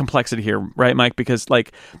a lot of complexity here, right, Mike? Because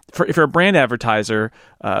if you're a brand advertiser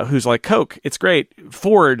who's like Coke, it's great.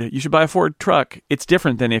 Ford, you should buy a Ford truck. It's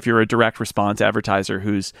different than if you're a direct response advertiser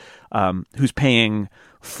who's paying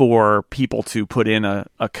for people to put in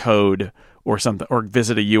a code or something, or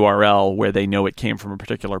visit a URL where they know it came from a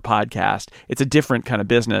particular podcast. It's a different kind of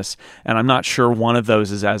business, and I'm not sure one of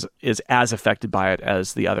those is as affected by it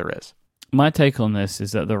as the other is. My take on this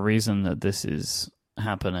is that the reason that this is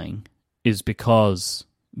happening is because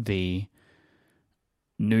the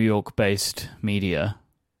New York-based media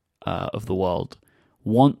of the world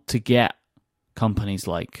want to get companies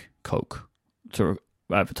like Coke to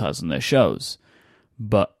advertise on their shows,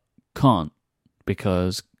 but can't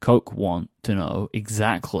because Coke want to know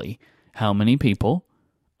exactly how many people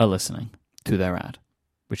are listening to their ad,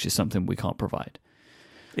 which is something we can't provide.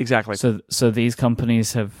 Exactly. So these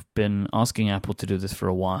companies have been asking Apple to do this for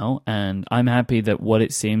a while, and I'm happy that what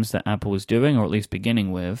it seems that Apple is doing, or at least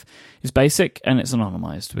beginning with, is basic and it's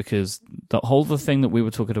anonymized, because the whole thing that we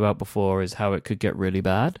were talking about before is how it could get really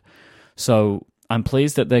bad. So I'm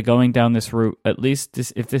pleased that they're going down this route. At least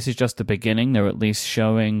if this is just the beginning, they're at least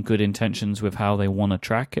showing good intentions with how they want to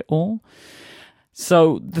track it all.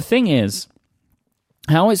 So the thing is,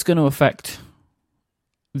 how it's going to affect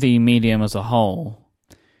the medium as a whole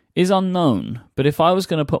is unknown. But if I was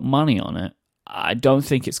going to put money on it, I don't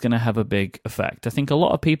think it's going to have a big effect. I think a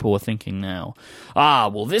lot of people are thinking now,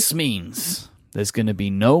 well, this means there's going to be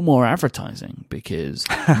no more advertising because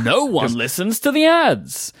no one listens to the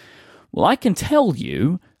ads. Well, I can tell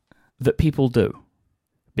you that people do.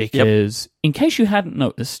 Because in case you hadn't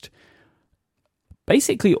noticed,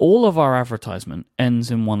 basically all of our advertisement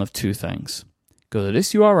ends in one of two things. Go to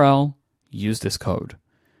this URL, use this code.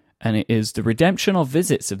 And it is the redemption of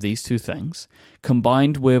visits of these two things,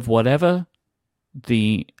 combined with whatever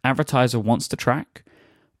the advertiser wants to track,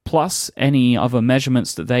 plus any other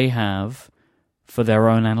measurements that they have for their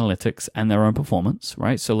own analytics and their own performance,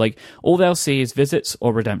 right? So all they'll see is visits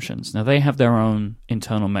or redemptions. Now they have their own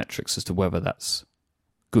internal metrics as to whether that's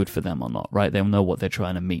good for them or not, right? They'll know what they're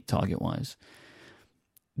trying to meet target-wise.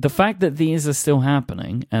 The fact that these are still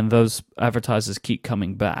happening and those advertisers keep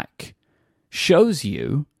coming back shows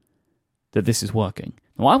you that this is working.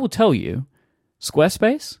 Now, I will tell you,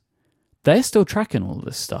 Squarespace, they're still tracking all of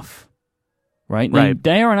this stuff, right?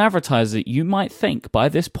 They are an advertiser that you might think by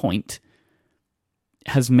this point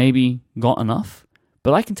has maybe got enough,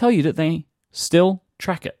 but I can tell you that they still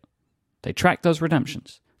track it. They track those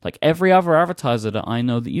redemptions, like every other advertiser that I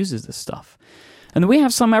know that uses this stuff. And we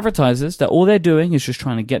have some advertisers that all they're doing is just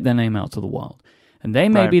trying to get their name out to the world. And they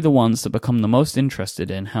may be the ones that become the most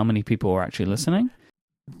interested in how many people are actually listening.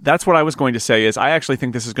 That's what I was going to say is I actually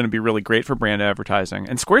think this is going to be really great for brand advertising.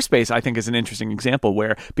 And Squarespace, I think, is an interesting example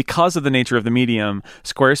where, because of the nature of the medium,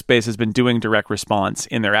 Squarespace has been doing direct response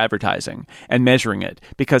in their advertising and measuring it.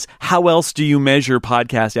 Because how else do you measure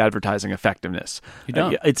podcast advertising effectiveness? You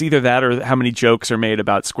don't. It's either that or how many jokes are made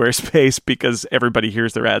about Squarespace because everybody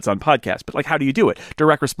hears their ads on podcasts. But how do you do it?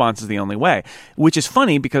 Direct response is the only way, which is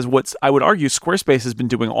funny because what I would argue Squarespace has been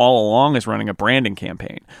doing all along is running a branding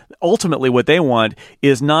campaign. Ultimately, what they want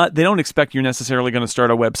is they don't expect you're necessarily going to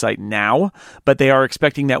start a website now, but they are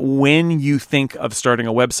expecting that when you think of starting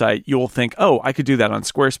a website, you'll think, oh, I could do that on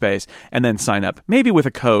Squarespace and then sign up, maybe with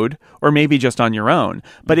a code or maybe just on your own.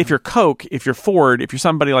 But if you're Coke, if you're Ford, if you're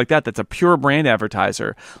somebody like that, that's a pure brand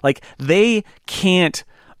advertiser, they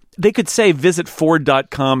could say visit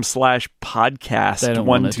Ford.com/podcast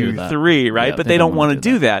 123, right? Yeah, but they don't want to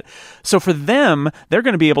do that. So for them, they're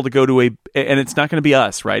going to be able to go to and it's not going to be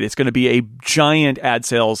us, right? It's going to be a giant ad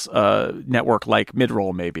sales network like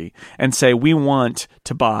Midroll maybe, and say, we want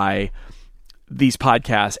to buy these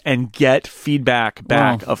podcasts and get feedback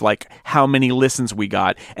back of how many listens we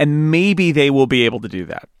got. And maybe they will be able to do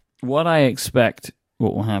that. What I expect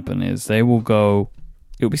what will happen is they will go...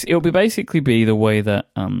 It'll basically be the way that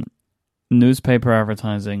newspaper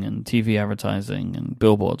advertising and TV advertising and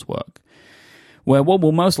billboards work, where what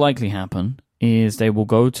will most likely happen is they will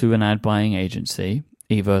go to an ad buying agency,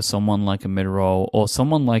 either someone like a Midroll or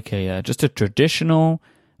someone like just a traditional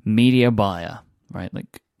media buyer, right?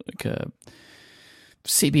 Like a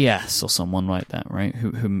CBS or someone like that, right?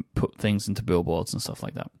 Who put things into billboards and stuff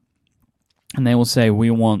like that, and they will say,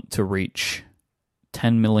 we want to reach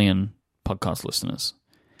 10 million podcast listeners.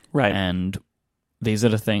 Right. And these are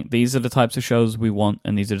the types of shows we want,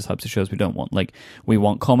 and these are the types of shows we don't want. We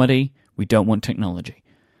want comedy, we don't want technology.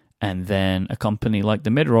 And then a company like the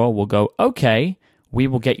Midroll will go, okay, we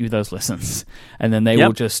will get you those listens. And then they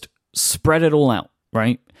will just spread it all out,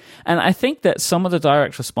 right? And I think that some of the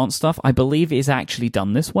direct response stuff, I believe, is actually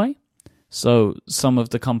done this way. So some of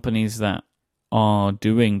the companies that are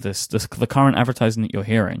doing this, the current advertising that you're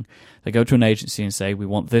hearing, they go to an agency and say, we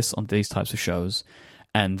want this on these types of shows.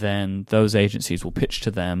 And then those agencies will pitch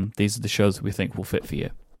to them, these are the shows that we think will fit for you.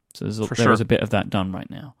 So there is a bit of that done right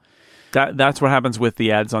now. That's what happens with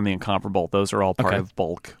the ads on the Incomparable. Those are all part of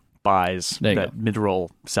bulk buys that Midroll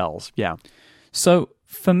sells. Yeah. So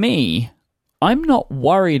for me, I'm not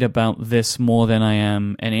worried about this more than I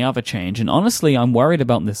am any other change. And honestly, I'm worried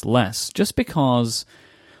about this less, just because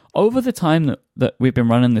over the time that we've been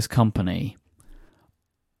running this company,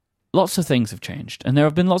 lots of things have changed. And there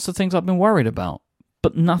have been lots of things I've been worried about.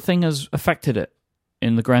 But nothing has affected it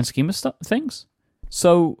in the grand scheme of things.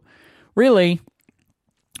 So, really,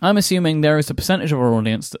 I'm assuming there is a percentage of our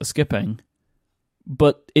audience that are skipping,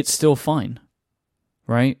 but it's still fine,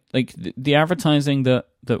 right? The advertising that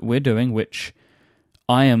we're doing, which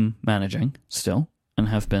I am managing still, and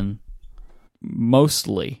have been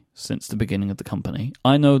mostly since the beginning of the company.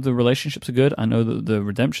 I know the relationships are good. I know that the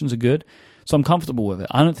redemptions are good. So I'm comfortable with it.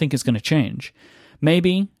 I don't think it's going to change.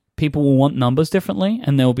 Maybe people will want numbers differently,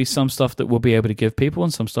 and there will be some stuff that we'll be able to give people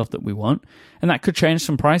and some stuff that we won't. And that could change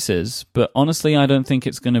some prices, but honestly, I don't think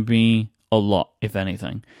it's going to be a lot, if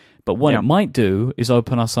anything. But what it might do is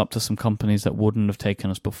open us up to some companies that wouldn't have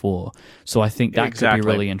taken us before. So I think that could be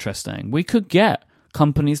really interesting. We could get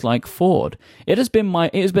companies like Ford. It has been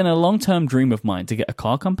a long-term dream of mine to get a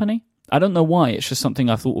car company. I don't know why. It's just something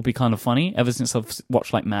I thought would be kind of funny ever since I've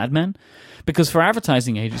watched Mad Men. Because for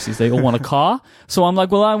advertising agencies, they all want a car. So I'm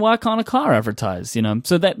like, well, why can't a car advertise?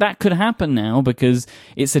 So that could happen now because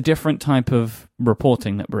it's a different type of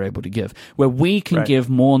reporting that we're able to give, where we can give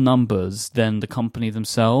more numbers than the company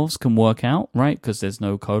themselves can work out, right? Because there's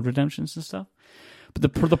no code redemptions and stuff. But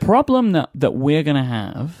the problem that we're going to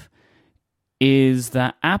have is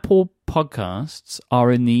that Apple Podcasts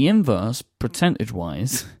are in the inverse,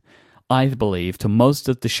 percentage-wise, I believe, to most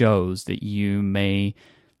of the shows that you may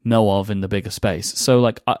know of in the bigger space.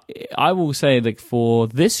 So, I will say, for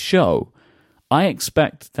this show, I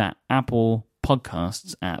expect that Apple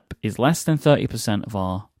Podcasts app is less than 30% of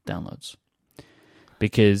our downloads.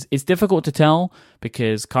 Because it's difficult to tell,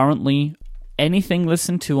 because currently anything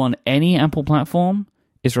listened to on any Apple platform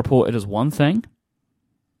is reported as one thing,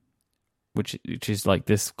 which is like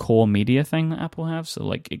this core media thing that Apple have. So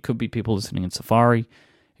like it could be people listening in Safari,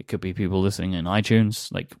 it could be people listening in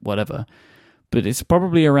iTunes, like whatever. But it's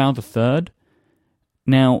probably around a third.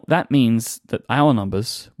 Now, that means that our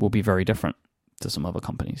numbers will be very different to some other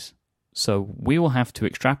companies. So we will have to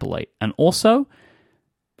extrapolate. And also,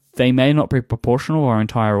 they may not be proportional to our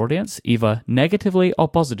entire audience, either negatively or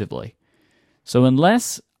positively. So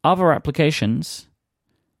unless other applications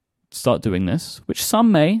start doing this, which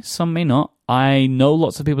some may not. I know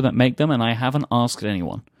lots of people that make them, and I haven't asked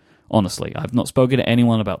anyone. Honestly, I've not spoken to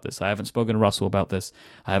anyone about this. I haven't spoken to Russell about this.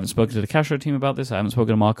 I haven't spoken to the Castro team about this. I haven't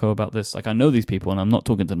spoken to Marco about this. Like, I know these people, and I'm not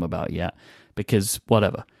talking to them about it yet because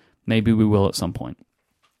whatever. Maybe we will at some point.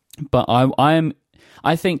 But I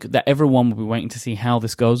think that everyone will be waiting to see how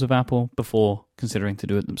this goes with Apple before considering to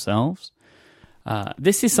do it themselves.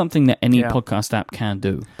 This is something that any podcast app can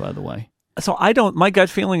do, by the way. So my gut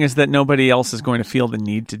feeling is that nobody else is going to feel the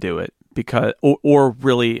need to do it because, or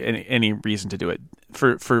really any reason to do it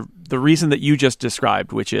for the reason that you just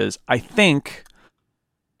described, which is I think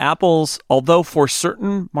Apple's, although for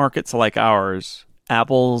certain markets like ours,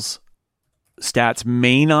 Apple's stats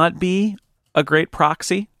may not be a great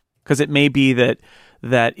proxy because it may be that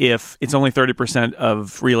if it's only 30%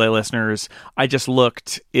 of Relay listeners, I just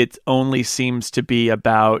looked, it only seems to be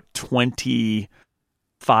about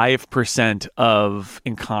 25% of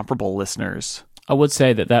Incomparable listeners. I would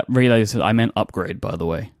say that Relay, I meant Upgrade, by the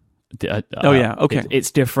way. Okay.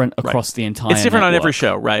 It's different across the entire It's different network. on every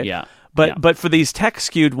show, right? Yeah. But for these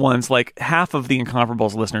tech-skewed ones, like half of the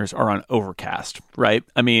Incomparables listeners are on Overcast, right?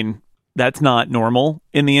 I mean, that's not normal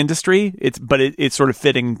in the industry. It's sort of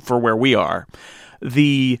fitting for where we are.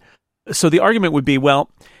 So the argument would be, well,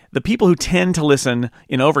 the people who tend to listen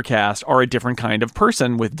in Overcast are a different kind of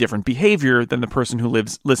person with different behavior than the person who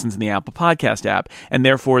listens in the Apple Podcast app, and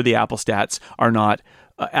therefore the Apple stats are not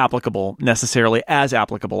necessarily as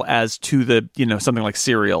applicable as to the, something like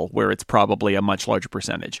Serial, where it's probably a much larger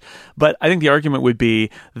percentage. But I think the argument would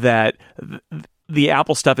be that the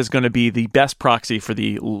Apple stuff is going to be the best proxy for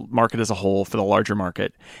the market as a whole, for the larger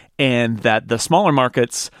market, and that the smaller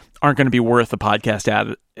markets aren't going to be worth the podcast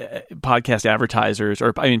advertisers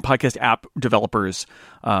podcast app developers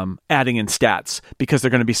adding in stats, because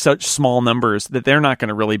they're going to be such small numbers that they're not going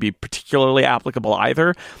to really be particularly applicable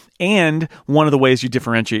either. And one of the ways you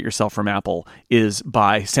differentiate yourself from Apple is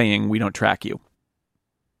by saying we don't track you,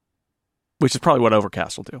 which is probably what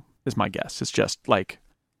Overcast will do, is my guess. It's just like,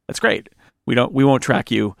 that's great. We won't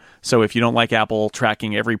track you. So if you don't like Apple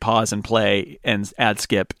tracking every pause and play and ad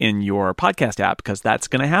skip in your podcast app, because that's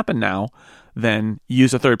going to happen now, then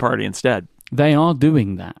use a third party instead. They are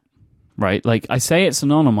doing that, right? Like, I say it's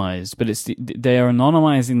anonymized, but they are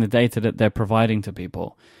anonymizing the data that they're providing to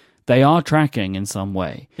people. They are tracking in some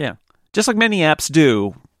way. Yeah. Just like many apps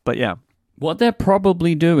do, but yeah. What they're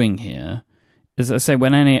probably doing here is, I say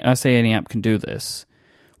any app can do this,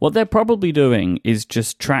 what they're probably doing is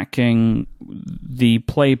just tracking the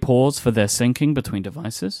play pause for their syncing between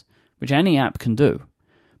devices, which any app can do.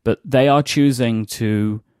 But they are choosing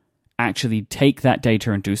to actually take that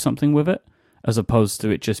data and do something with it, as opposed to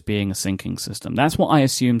it just being a syncing system. That's what I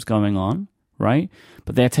assume is going on, right?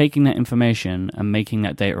 But they're taking that information and making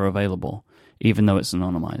that data available, even though it's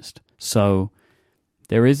anonymized. So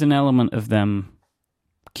there is an element of them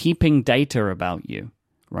keeping data about you,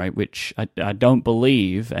 right? Which I don't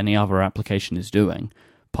believe any other application is doing,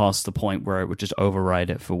 past the point where it would just override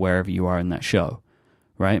it for wherever you are in that show,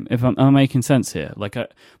 right? If I'm making sense here. Like,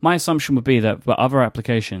 my assumption would be that for other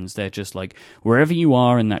applications, they're just like, wherever you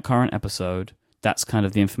are in that current episode, that's kind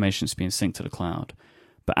of the information that's being synced to the cloud.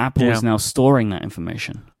 But Apple is now storing that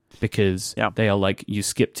information, because they are like, you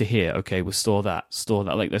skip to here, okay, we'll store that.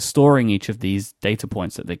 Like, they're storing each of these data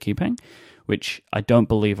points that they're keeping, which I don't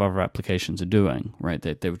believe other applications are doing, right?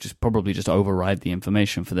 They would just probably just override the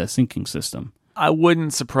information for their syncing system. I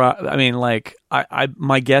wouldn't surprise. I mean, like,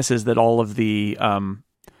 my guess is that all of the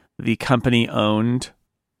company-owned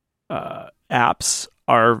apps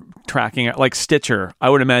are tracking it, like Stitcher. I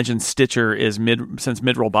would imagine Stitcher is since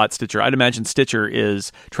Midroll bought Stitcher, I'd imagine Stitcher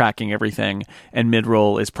is tracking everything, and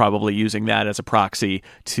Midroll is probably using that as a proxy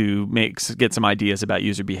to get some ideas about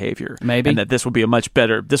user behavior. Maybe. And that this will be a much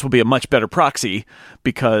better proxy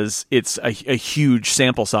because it's a huge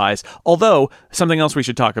sample size. Although, something else we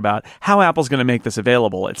should talk about, how Apple's going to make this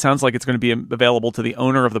available. It sounds like it's going to be available to the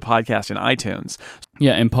owner of the podcast in iTunes.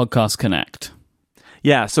 Yeah, in Podcast Connect.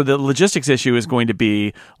 Yeah, so the logistics issue is going to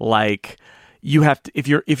be like, you have to, if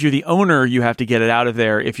you're the owner, you have to get it out of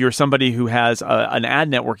there. If you're somebody who has an ad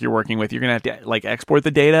network you're working with, you're going to have to like export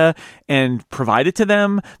the data and provide it to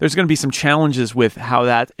them. There's going to be some challenges with how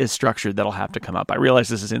that is structured that'll have to come up. I realize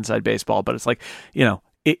this is inside baseball, but it's like,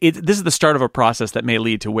 this is the start of a process that may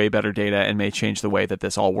lead to way better data and may change the way that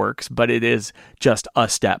this all works, but it is just a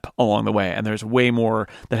step along the way, and there's way more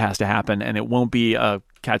that has to happen, and it won't be a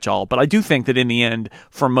catch-all. But I do think that in the end,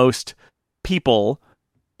 for most people,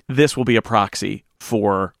 this will be a proxy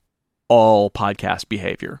for all podcast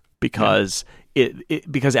behavior because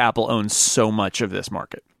because Apple owns so much of this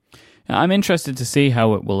market. I'm interested to see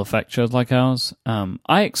how it will affect shows like ours.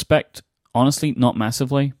 I expect, honestly, not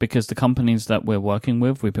massively, because the companies that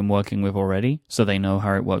we've been working with already, so they know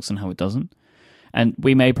how it works and how it doesn't. And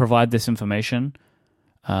we may provide this information.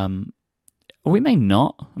 We may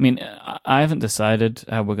not. I mean, I haven't decided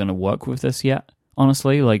how we're going to work with this yet.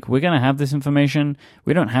 Honestly, like, we're going to have this information.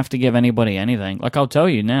 We don't have to give anybody anything. Like, I'll tell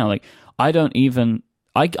you now, like,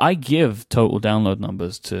 I give total download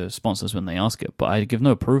numbers to sponsors when they ask it, but I give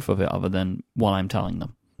no proof of it other than what I'm telling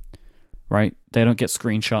them, right? They don't get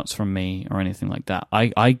screenshots from me or anything like that.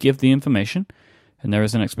 I give the information, and there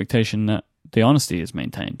is an expectation that the honesty is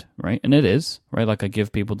maintained, right? And it is, right? Like, I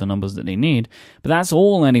give people the numbers that they need, but that's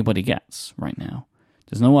all anybody gets right now.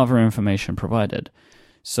 There's no other information provided.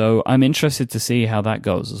 So I'm interested to see how that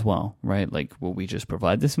goes as well, right? Like, will we just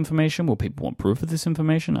provide this information? Will people want proof of this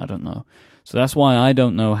information? I don't know. So that's why I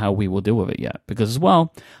don't know how we will deal with it yet. Because as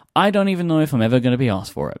well, I don't even know if I'm ever going to be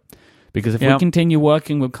asked for it. Because if we continue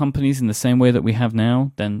working with companies in the same way that we have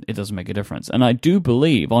now, then it doesn't make a difference. And I do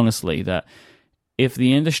believe, honestly, that if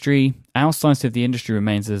the industry, our slice of the industry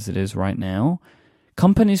remains as it is right now,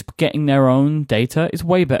 companies getting their own data is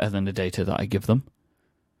way better than the data that I give them.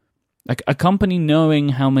 Like, a company knowing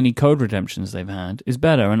how many code redemptions they've had is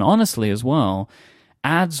better. And honestly, as well,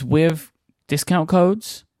 ads with discount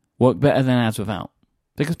codes work better than ads without,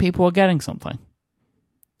 because people are getting something.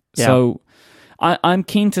 Yeah. So I'm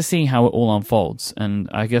keen to see how it all unfolds. And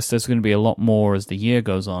I guess there's going to be a lot more as the year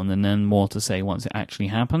goes on, and then more to say once it actually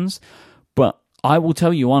happens. But I will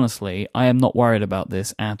tell you honestly, I am not worried about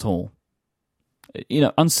this at all.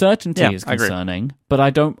 Uncertainty is concerning, but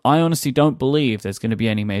I honestly don't believe there's going to be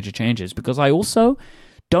any major changes, because I also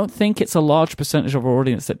don't think it's a large percentage of our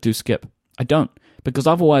audience that do skip. I don't, because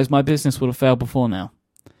otherwise my business would have failed before now.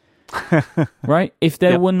 Right? If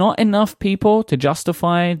there were not enough people to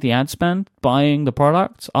justify the ad spend buying the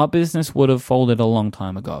products, our business would have folded a long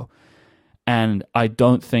time ago. And I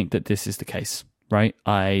don't think that this is the case, right?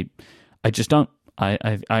 I just don't.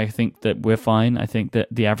 I think that we're fine. I think that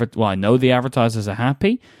I know the advertisers are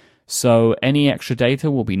happy, so any extra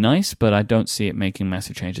data will be nice, but I don't see it making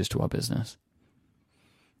massive changes to our business.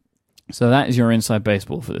 So that is your Inside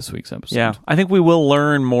Baseball for this week's episode. Yeah, I think we will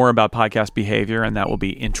learn more about podcast behavior, and that will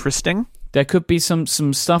be interesting. There could be some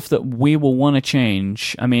stuff that we will want to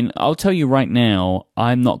change. I mean, I'll tell you right now,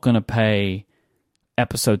 I'm not going to pay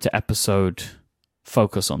episode-to-episode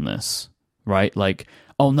focus on this, right? Like,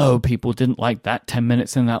 oh no, people didn't like that 10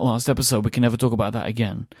 minutes in that last episode, we can never talk about that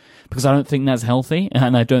again. Because I don't think that's healthy,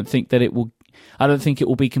 and I don't think it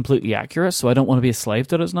will be completely accurate, so I don't want to be a slave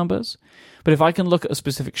to those numbers. But if I can look at a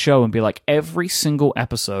specific show and be like, every single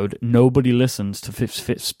episode, nobody listens to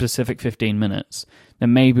specific 15 minutes,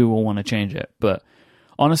 then maybe we'll want to change it. But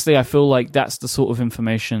honestly, I feel like that's the sort of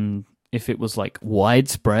information, if it was like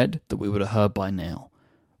widespread, that we would have heard by now.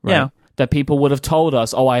 Right? Yeah. That people would have told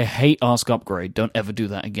us, oh, I hate Ask Upgrade, don't ever do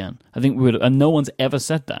that again. I think we would, and no one's ever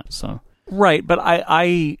said that. So right, but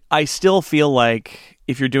I still feel like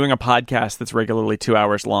if you're doing a podcast that's regularly 2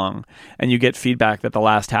 hours long and you get feedback that the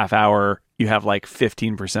last half hour you have like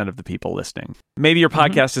 15% of the people listening, maybe your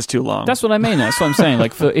podcast is too long. That's what I mean. That's what I'm saying.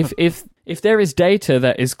 Like, for if there is data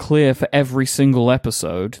that is clear for every single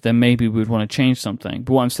episode, then maybe we'd want to change something.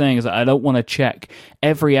 But what I'm saying is that I don't want to check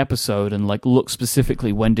every episode and like look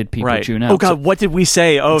specifically when did people tune out. Oh God, what did we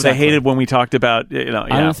say? Oh, exactly. They hated when we talked about,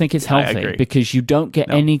 I don't think it's healthy because you don't get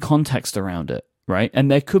any context around it, right? And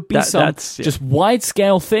there could be just wide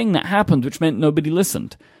scale thing that happened which meant nobody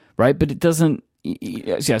listened, right? But it doesn't.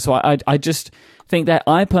 Yeah, so I just think that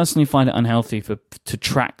I personally find it unhealthy to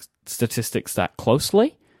track statistics that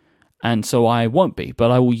closely. And so I won't be, but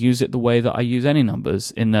I will use it the way that I use any numbers,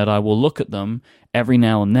 in that I will look at them every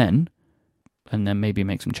now and then maybe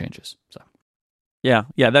make some changes. So, yeah,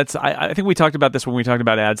 that's. I think we talked about this when we talked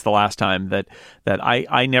about ads the last time. That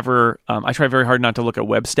I never. I try very hard not to look at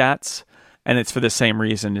web stats, and it's for the same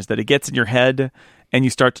reason: is that it gets in your head, and you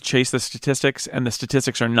start to chase the statistics, and the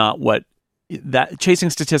statistics are not what that chasing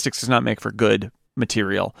statistics does not make for good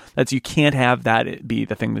material. You can't have that be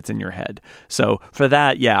the thing that's in your head. So for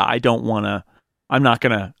that, I don't want to I'm not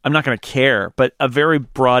gonna care. But a very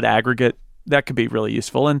broad aggregate, that could be really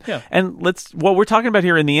useful. And what we're talking about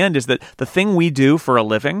here in the end is that the thing we do for a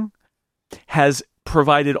living has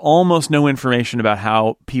provided almost no information about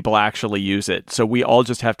how people actually use it. So we all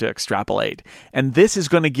just have to extrapolate. And this is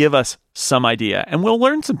going to give us some idea, and we'll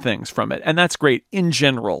learn some things from it. And that's great in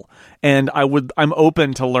general. And I'm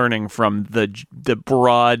open to learning from the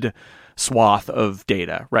broad swath of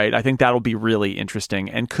data, right? I think that'll be really interesting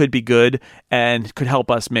and could be good and could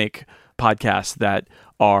help us make podcasts that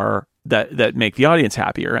make the audience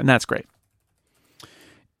happier. And that's great.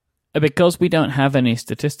 Because we don't have any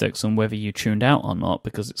statistics on whether you tuned out or not,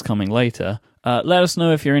 because it's coming later, let us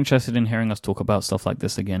know if you're interested in hearing us talk about stuff like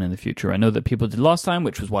this again in the future. I know that people did last time,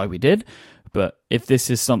 which was why we did, but if this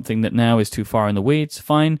is something that now is too far in the weeds,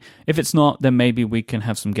 fine. If it's not, then maybe we can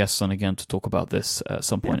have some guests on again to talk about this at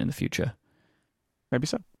some point in the future. Maybe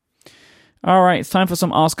so. All right, it's time for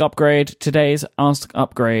some Ask Upgrade. Today's Ask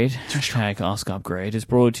Upgrade, hashtag Ask Upgrade, is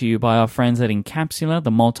brought to you by our friends at Incapsula, the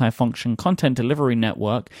multifunction content delivery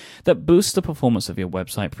network that boosts the performance of your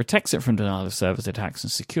website, protects it from denial of service attacks, and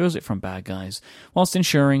secures it from bad guys, whilst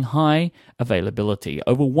ensuring high availability.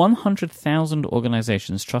 Over 100,000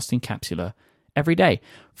 organizations trust Incapsula every day,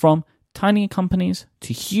 from tiny companies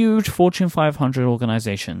to huge Fortune 500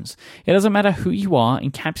 organizations. It doesn't matter who you are,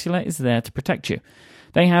 Incapsula is there to protect you.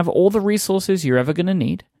 They have all the resources you're ever going to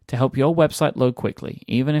need to help your website load quickly,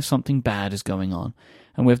 even if something bad is going on.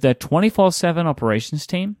 And with their 24/7 operations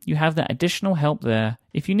team, you have that additional help there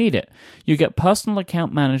if you need it. You get personal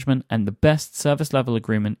account management and the best service level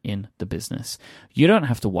agreement in the business. You don't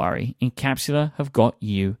have to worry. Incapsula have got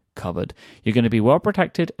you covered. You're going to be well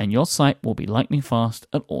protected and your site will be lightning fast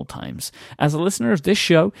at all times. As a listener of this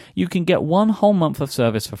show, you can get 1 whole month of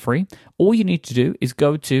service for free. All you need to do is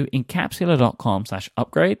go to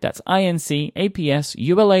incapsula.com/upgrade. That's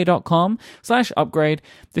incapsula.com/upgrade.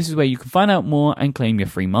 This is where you can find out more and claim your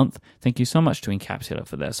free month. Thank you so much to Incapsula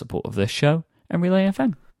for their support of this show and Relay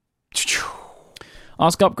FM.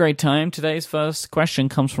 Ask Upgrade time. Today's first question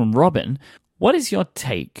comes from Robin. What is your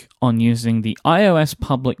take on using the iOS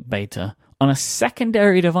public beta on a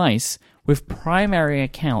secondary device with primary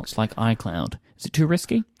accounts like iCloud? Is it too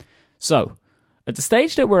risky? So, at the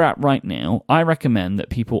stage that we're at right now, I recommend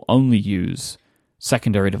that people only use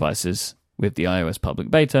secondary devices with the iOS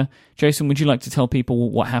public beta. Jason, would you like to tell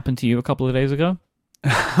people what happened to you a couple of days ago?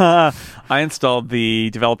 I installed the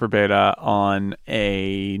developer beta on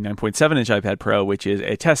a 9.7-inch iPad Pro, which is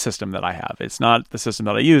a test system that I have. It's not the system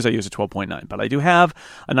that I use. I use a 12.9, but I do have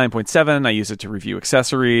a 9.7. I use it to review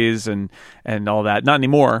accessories and all that. Not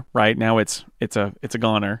anymore, right? Now it's a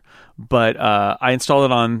goner. But I installed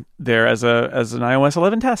it on there as an iOS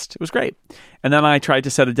 11 test. It was great. And then I tried to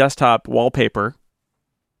set a desktop wallpaper,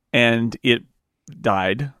 and it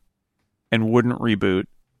died and wouldn't reboot.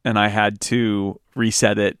 And I had to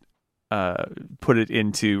reset it, put it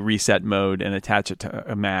into reset mode and attach it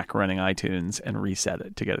to a Mac running iTunes and reset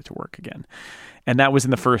it to get it to work again. And that was in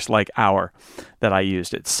the first hour that I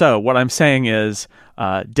used it. So what I'm saying is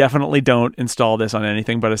definitely don't install this on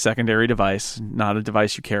anything but a secondary device, not a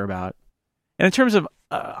device you care about. And in terms of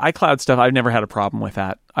iCloud stuff, I've never had a problem with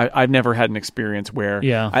that. I've never had an experience where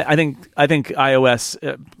I think iOS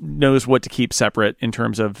knows what to keep separate in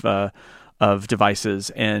terms of devices,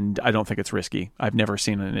 and I don't think it's risky. I've never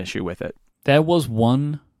seen an issue with it. There was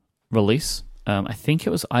one release, I think it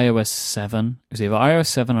was iOS 7, it was either iOS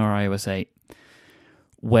 7 or iOS 8,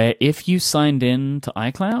 where if you signed in to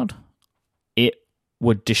iCloud, it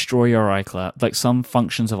would destroy your iCloud, like some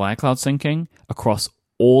functions of iCloud syncing across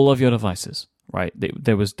all of your devices, right?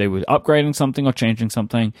 They were upgrading something or changing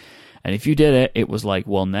something, and if you did it, it was like,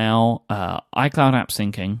 well, now iCloud app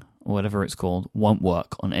syncing, or whatever it's called, won't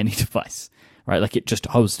work on any device, right? Like it just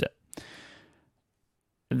hosed it.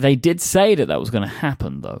 They did say that was going to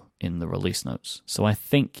happen, though, in the release notes. So I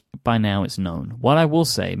think by now it's known. What I will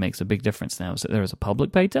say makes a big difference now is that there is a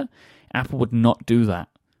public beta. Apple would not do that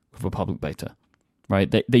with a public beta,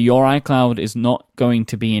 right? Your iCloud is not going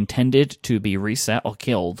to be intended to be reset or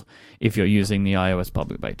killed if you're using the iOS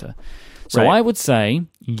public beta. So right. I would say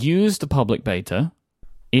use the public beta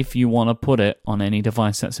if you want to put it on any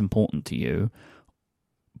device that's important to you,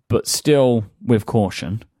 but still with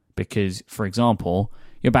caution, because, for example,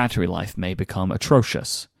 your battery life may become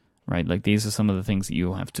atrocious, right? Like these are some of the things that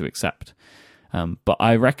you have to accept. But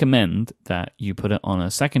I recommend that you put it on a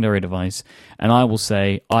secondary device, and I will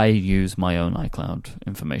say I use my own iCloud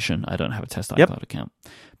information. I don't have a test iCloud account.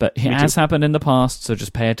 But it has happened in the past, so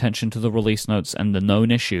just pay attention to the release notes and the known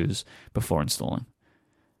issues before installing.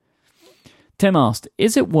 Tim asked,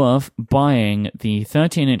 is it worth buying the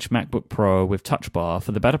 13-inch MacBook Pro with Touch Bar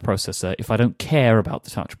for the better processor if I don't care about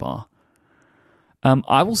the Touch Bar?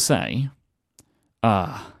 I will say,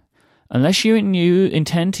 unless you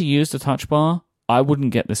intend to use the Touch Bar, I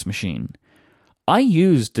wouldn't get this machine. I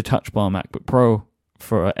used the Touch Bar MacBook Pro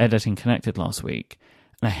for editing Connected last week,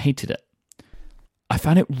 and I hated it. I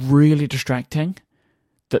found it really distracting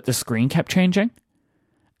that the screen kept changing.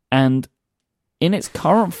 And in its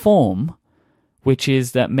current form, which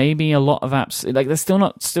is that maybe a lot of apps, like there's still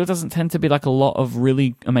doesn't tend to be like a lot of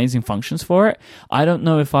really amazing functions for it. I don't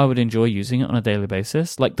know if I would enjoy using it on a daily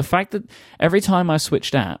basis. Like the fact that every time I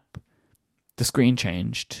switched app, the screen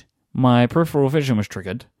changed, my peripheral vision was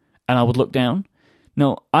triggered, and I would look down.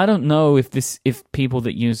 Now, I don't know if people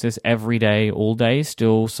that use this every day, all day,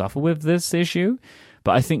 still suffer with this issue,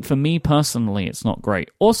 but I think for me personally, it's not great.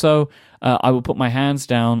 Also, I would put my hands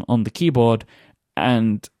down on the keyboard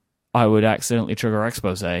and I would accidentally trigger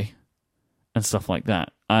expose and stuff like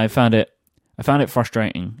that. I found it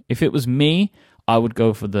frustrating. If it was me, I would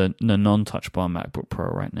go for the non-touch bar MacBook Pro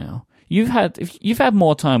right now. You've had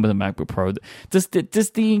more time with a MacBook Pro. Does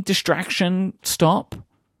the distraction stop?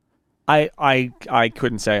 I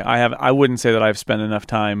couldn't say. I wouldn't say that I've spent enough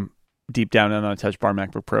time deep down on a touch bar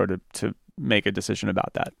MacBook Pro to make a decision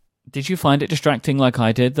about that. Did you find it distracting like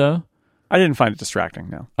I did though? I didn't find it distracting,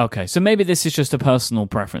 no. Okay, so maybe this is just a personal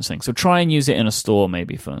preference thing. So try and use it in a store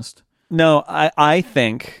maybe first. No, I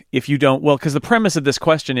think if you don't, well, because the premise of this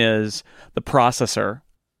question is the processor,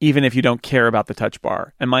 even if you don't care about the touch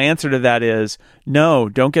bar. And my answer to that is no,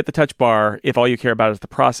 don't get the touch bar if all you care about is the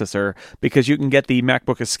processor, because you can get the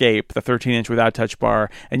MacBook Escape, the 13-inch without touch bar,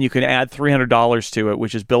 and you can add $300 to it,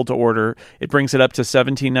 which is built to order. It brings it up to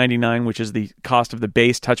 $1799, which is the cost of the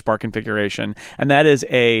base touch bar configuration. And that is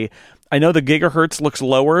I know the gigahertz looks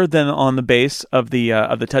lower than on the base of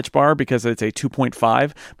the touch bar because it's a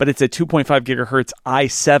 2.5, but it's a 2.5 gigahertz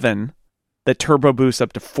i7 that turbo boosts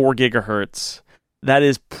up to 4 gigahertz. That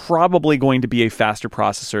is probably going to be a faster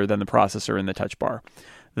processor than the processor in the touch bar,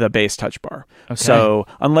 the base touch bar. Okay. So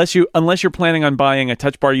unless you're planning on buying a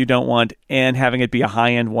touch bar you don't want and having it be a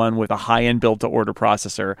high-end one with a high-end built-to-order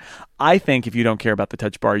processor, I think if you don't care about the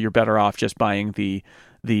touch bar, you're better off just buying the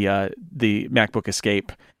MacBook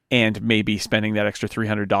Escape and maybe spending that extra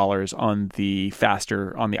 $300 on the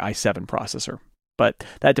i7 processor. But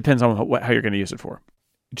that depends on how you're going to use it for.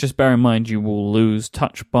 Just bear in mind you will lose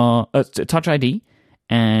Touch ID,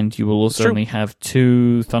 and you will also only have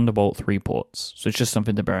 2 Thunderbolt 3 ports. So it's just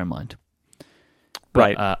something to bear in mind.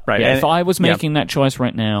 But, right. Yeah, if I was making that choice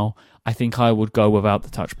right now, I think I would go without the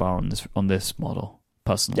touch bar on this model,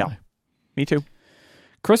 personally. Yeah, me too.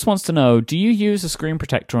 Chris wants to know, do you use a screen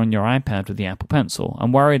protector on your iPad with the Apple Pencil?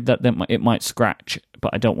 I'm worried that it might scratch,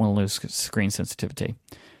 but I don't want to lose screen sensitivity.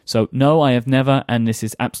 So no, I have never, and this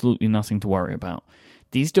is absolutely nothing to worry about.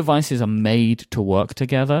 These devices are made to work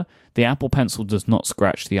together. The Apple Pencil does not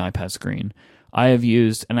scratch the iPad screen. I have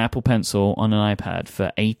used an Apple Pencil on an iPad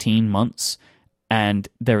for 18 months, and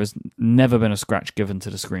there has never been a scratch given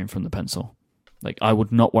to the screen from the pencil. Like, I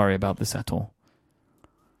would not worry about this at all.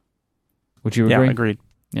 Would you agree? Yeah, agreed.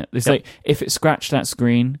 Yeah, it's like, if it scratched that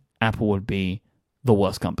screen, Apple would be the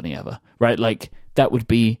worst company ever, right? Like, that would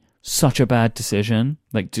be such a bad decision,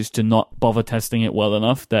 like just to not bother testing it well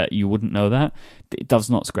enough that you wouldn't know that. It does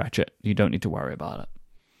not scratch it. You don't need to worry about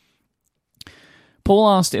it. Paul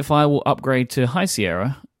asked if I will upgrade to High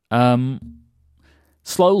Sierra.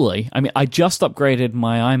 Slowly. I mean, I just upgraded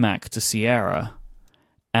my iMac to Sierra,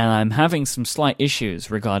 and I'm having some slight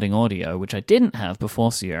issues regarding audio, which I didn't have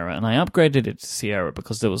before Sierra, and I upgraded it to Sierra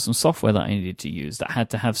because there was some software that I needed to use that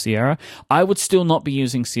had to have Sierra. I would still not be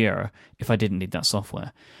using Sierra if I didn't need that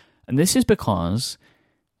software. And this is because,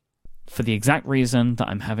 for the exact reason that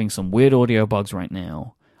I'm having some weird audio bugs right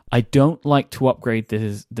now, I don't like to upgrade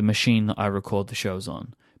the machine that I record the shows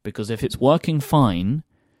on. Because if it's working fine,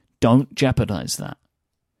 don't jeopardize that.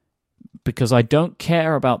 Because I don't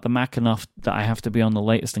care about the Mac enough that I have to be on the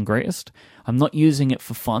latest and greatest. I'm not using it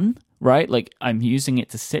for fun, right? Like, I'm using it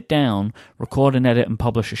to sit down, record and edit and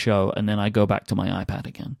publish a show, and then I go back to my iPad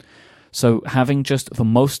again. So having just the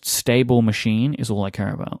most stable machine is all I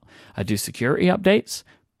care about. I do security updates,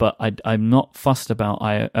 but I'm not fussed about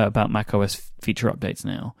macOS feature updates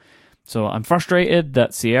now. So I'm frustrated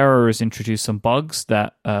that Sierra has introduced some bugs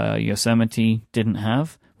that Yosemite didn't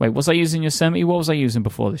have. Wait, was I using Yosemite? What was I using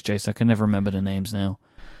before this, Jason? I can never remember the names now.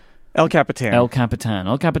 El Capitan. El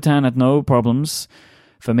Capitan had no problems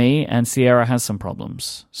for me, and Sierra has some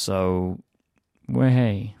problems. So,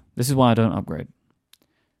 hey, this is why I don't upgrade.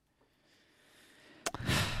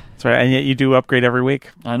 That's right, and yet you do upgrade every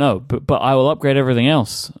week. I know, but I will upgrade everything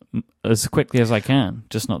else. as quickly as I can,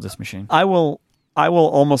 just not this machine. I will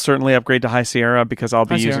almost certainly upgrade to High Sierra because I'll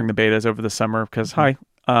be using the betas over the summer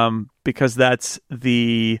because that's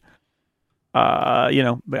the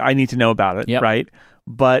I need to know about it, right?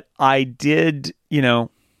 But I did,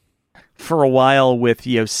 for a while with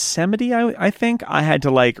Yosemite, I think I had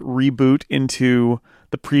to like reboot into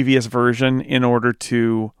the previous version in order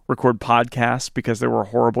to record podcasts because there were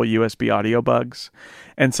horrible USB audio bugs.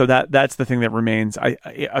 And so that's the thing that remains.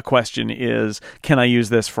 A question is, can I use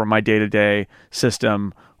this for my day-to-day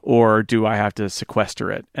system, or do I have to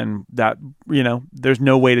sequester it? And that, there's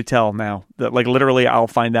no way to tell now. That like literally I'll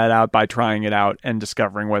find that out by trying it out and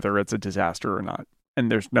discovering whether it's a disaster or not.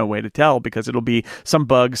 And there's no way to tell because it'll be some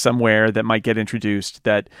bug somewhere that might get introduced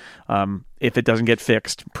that if it doesn't get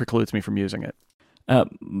fixed, precludes me from using it.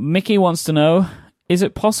 Mickey wants to know, is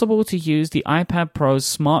it possible to use the iPad Pro's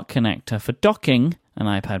smart connector for docking an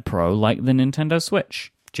iPad Pro like the Nintendo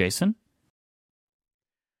Switch? Jason?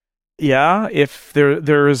 Yeah, if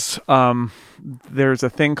there's a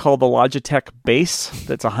thing called the Logitech Base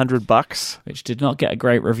that's $100, which did not get a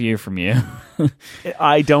great review from you.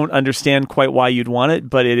 I don't understand quite why you'd want it,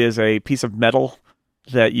 but it is a piece of metal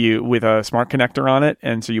that with a smart connector on it,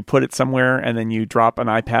 and so you put it somewhere and then you drop an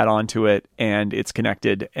iPad onto it and it's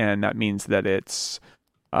connected, and that means that it's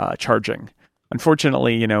charging.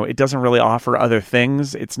 Unfortunately, it doesn't really offer other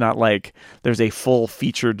things. It's not like there's a full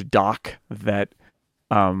featured dock that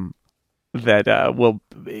will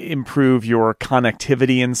improve your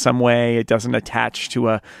connectivity in some way. It doesn't attach to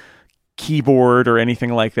a keyboard or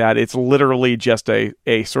anything like that. It's literally just a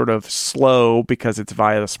sort of slow, because it's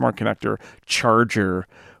via the smart connector, charger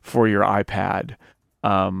for your iPad.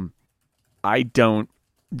 I don't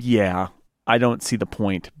see the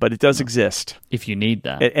point, but it does exist if you need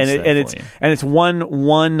that. And it's one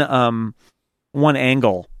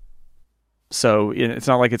angle. So it's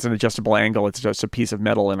not like it's an adjustable angle. It's just a piece of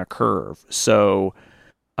metal in a curve. So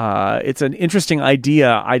it's an interesting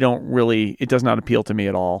idea. It does not appeal to me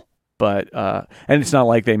at all. But and it's not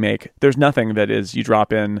like there's nothing that is you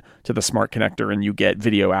drop in to the smart connector and you get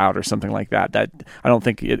video out or something like that. That I don't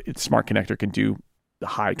think its smart connector can do the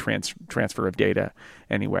high transfer of data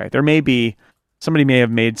anyway. Somebody may have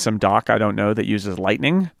made some dock, I don't know, that uses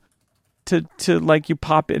lightning to like you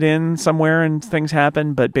pop it in somewhere and things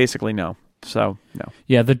happen, but basically no. So, no.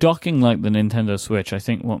 Yeah, the docking like the Nintendo Switch, I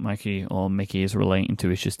think what Mickey is relating to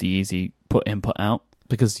is just the easy put in, put out,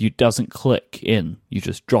 because it doesn't click in. You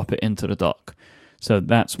just drop it into the dock. So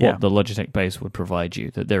that's what the Logitech Base would provide you,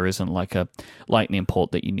 that there isn't like a lightning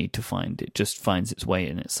port that you need to find. It just finds its way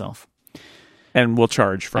in itself. And will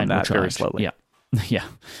charge from that very slowly. Yeah.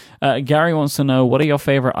 Yeah. Gary wants to know, what are your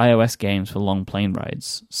favorite iOS games for long plane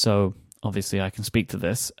rides? So obviously I can speak to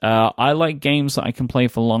this. I like games that I can play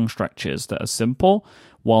for long stretches that are simple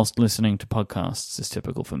whilst listening to podcasts is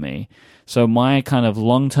typical for me. So my kind of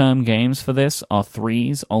long-term games for this are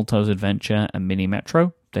Threes, Alto's Adventure, and Mini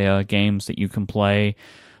Metro. They are games that you can play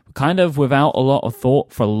kind of without a lot of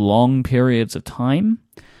thought for long periods of time.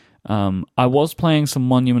 I was playing some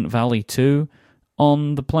Monument Valley 2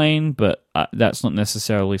 on the plane, but that's not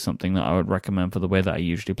necessarily something that I would recommend for the way that I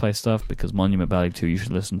usually play stuff, because Monument Valley 2, you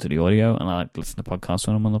should listen to the audio, and I like to listen to podcasts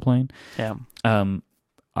when I'm on the plane. Yeah.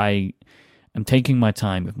 I am taking my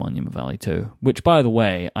time with Monument Valley 2, which, by the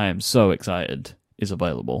way, I am so excited is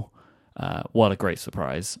available. What a great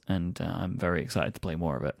surprise, and I'm very excited to play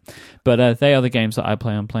more of it. But they are the games that I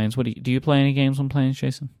play on planes. Do you play any games on planes,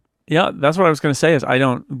 Jason? Yeah, that's what I was going to say.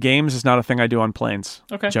 Games is not a thing I do on planes.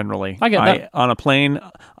 Okay. Generally, I get that. On a plane,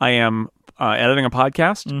 I am editing a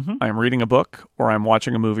podcast, mm-hmm. I am reading a book, or I'm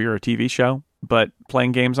watching a movie or a TV show. But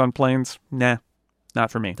playing games on planes, nah,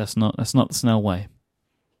 not for me. That's not the Snell way.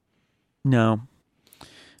 No.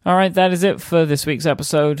 All right, that is it for this week's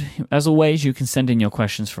episode. As always, you can send in your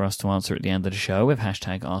questions for us to answer at the end of the show with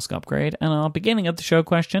hashtag AskUpgrade, and our beginning of the show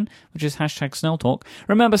question, which is hashtag SnellTalk.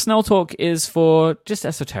 Remember, SnellTalk is for just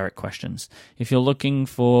esoteric questions. If you're looking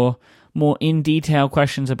for more in-detail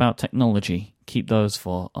questions about technology, keep those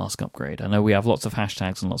for AskUpgrade. I know we have lots of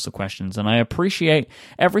hashtags and lots of questions, and I appreciate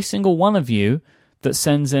every single one of you that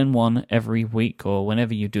sends in one every week or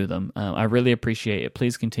whenever you do them. I really appreciate it.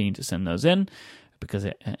 Please continue to send those in, because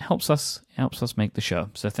it helps us make the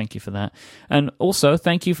show. So thank you for that. And also,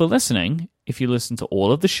 thank you for listening. If you listen to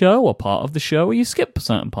all of the show or part of the show, or you skip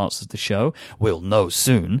certain parts of the show, we'll know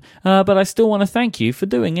soon. But I still want to thank you for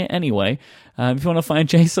doing it anyway. If you want to find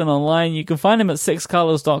Jason online, you can find him at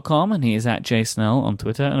sixcolors.com, and he is at jsnell on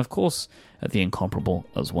Twitter, and of course at The Incomparable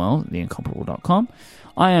as well, theincomparable.com.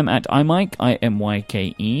 I am at iMyke,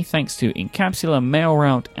 IMYKE. Thanks to Encapsula,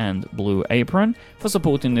 MailRoute, and Blue Apron for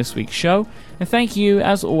supporting this week's show. And thank you,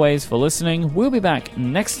 as always, for listening. We'll be back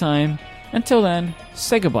next time. Until then,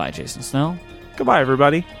 say goodbye, Jason Snell. Goodbye,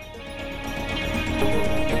 everybody.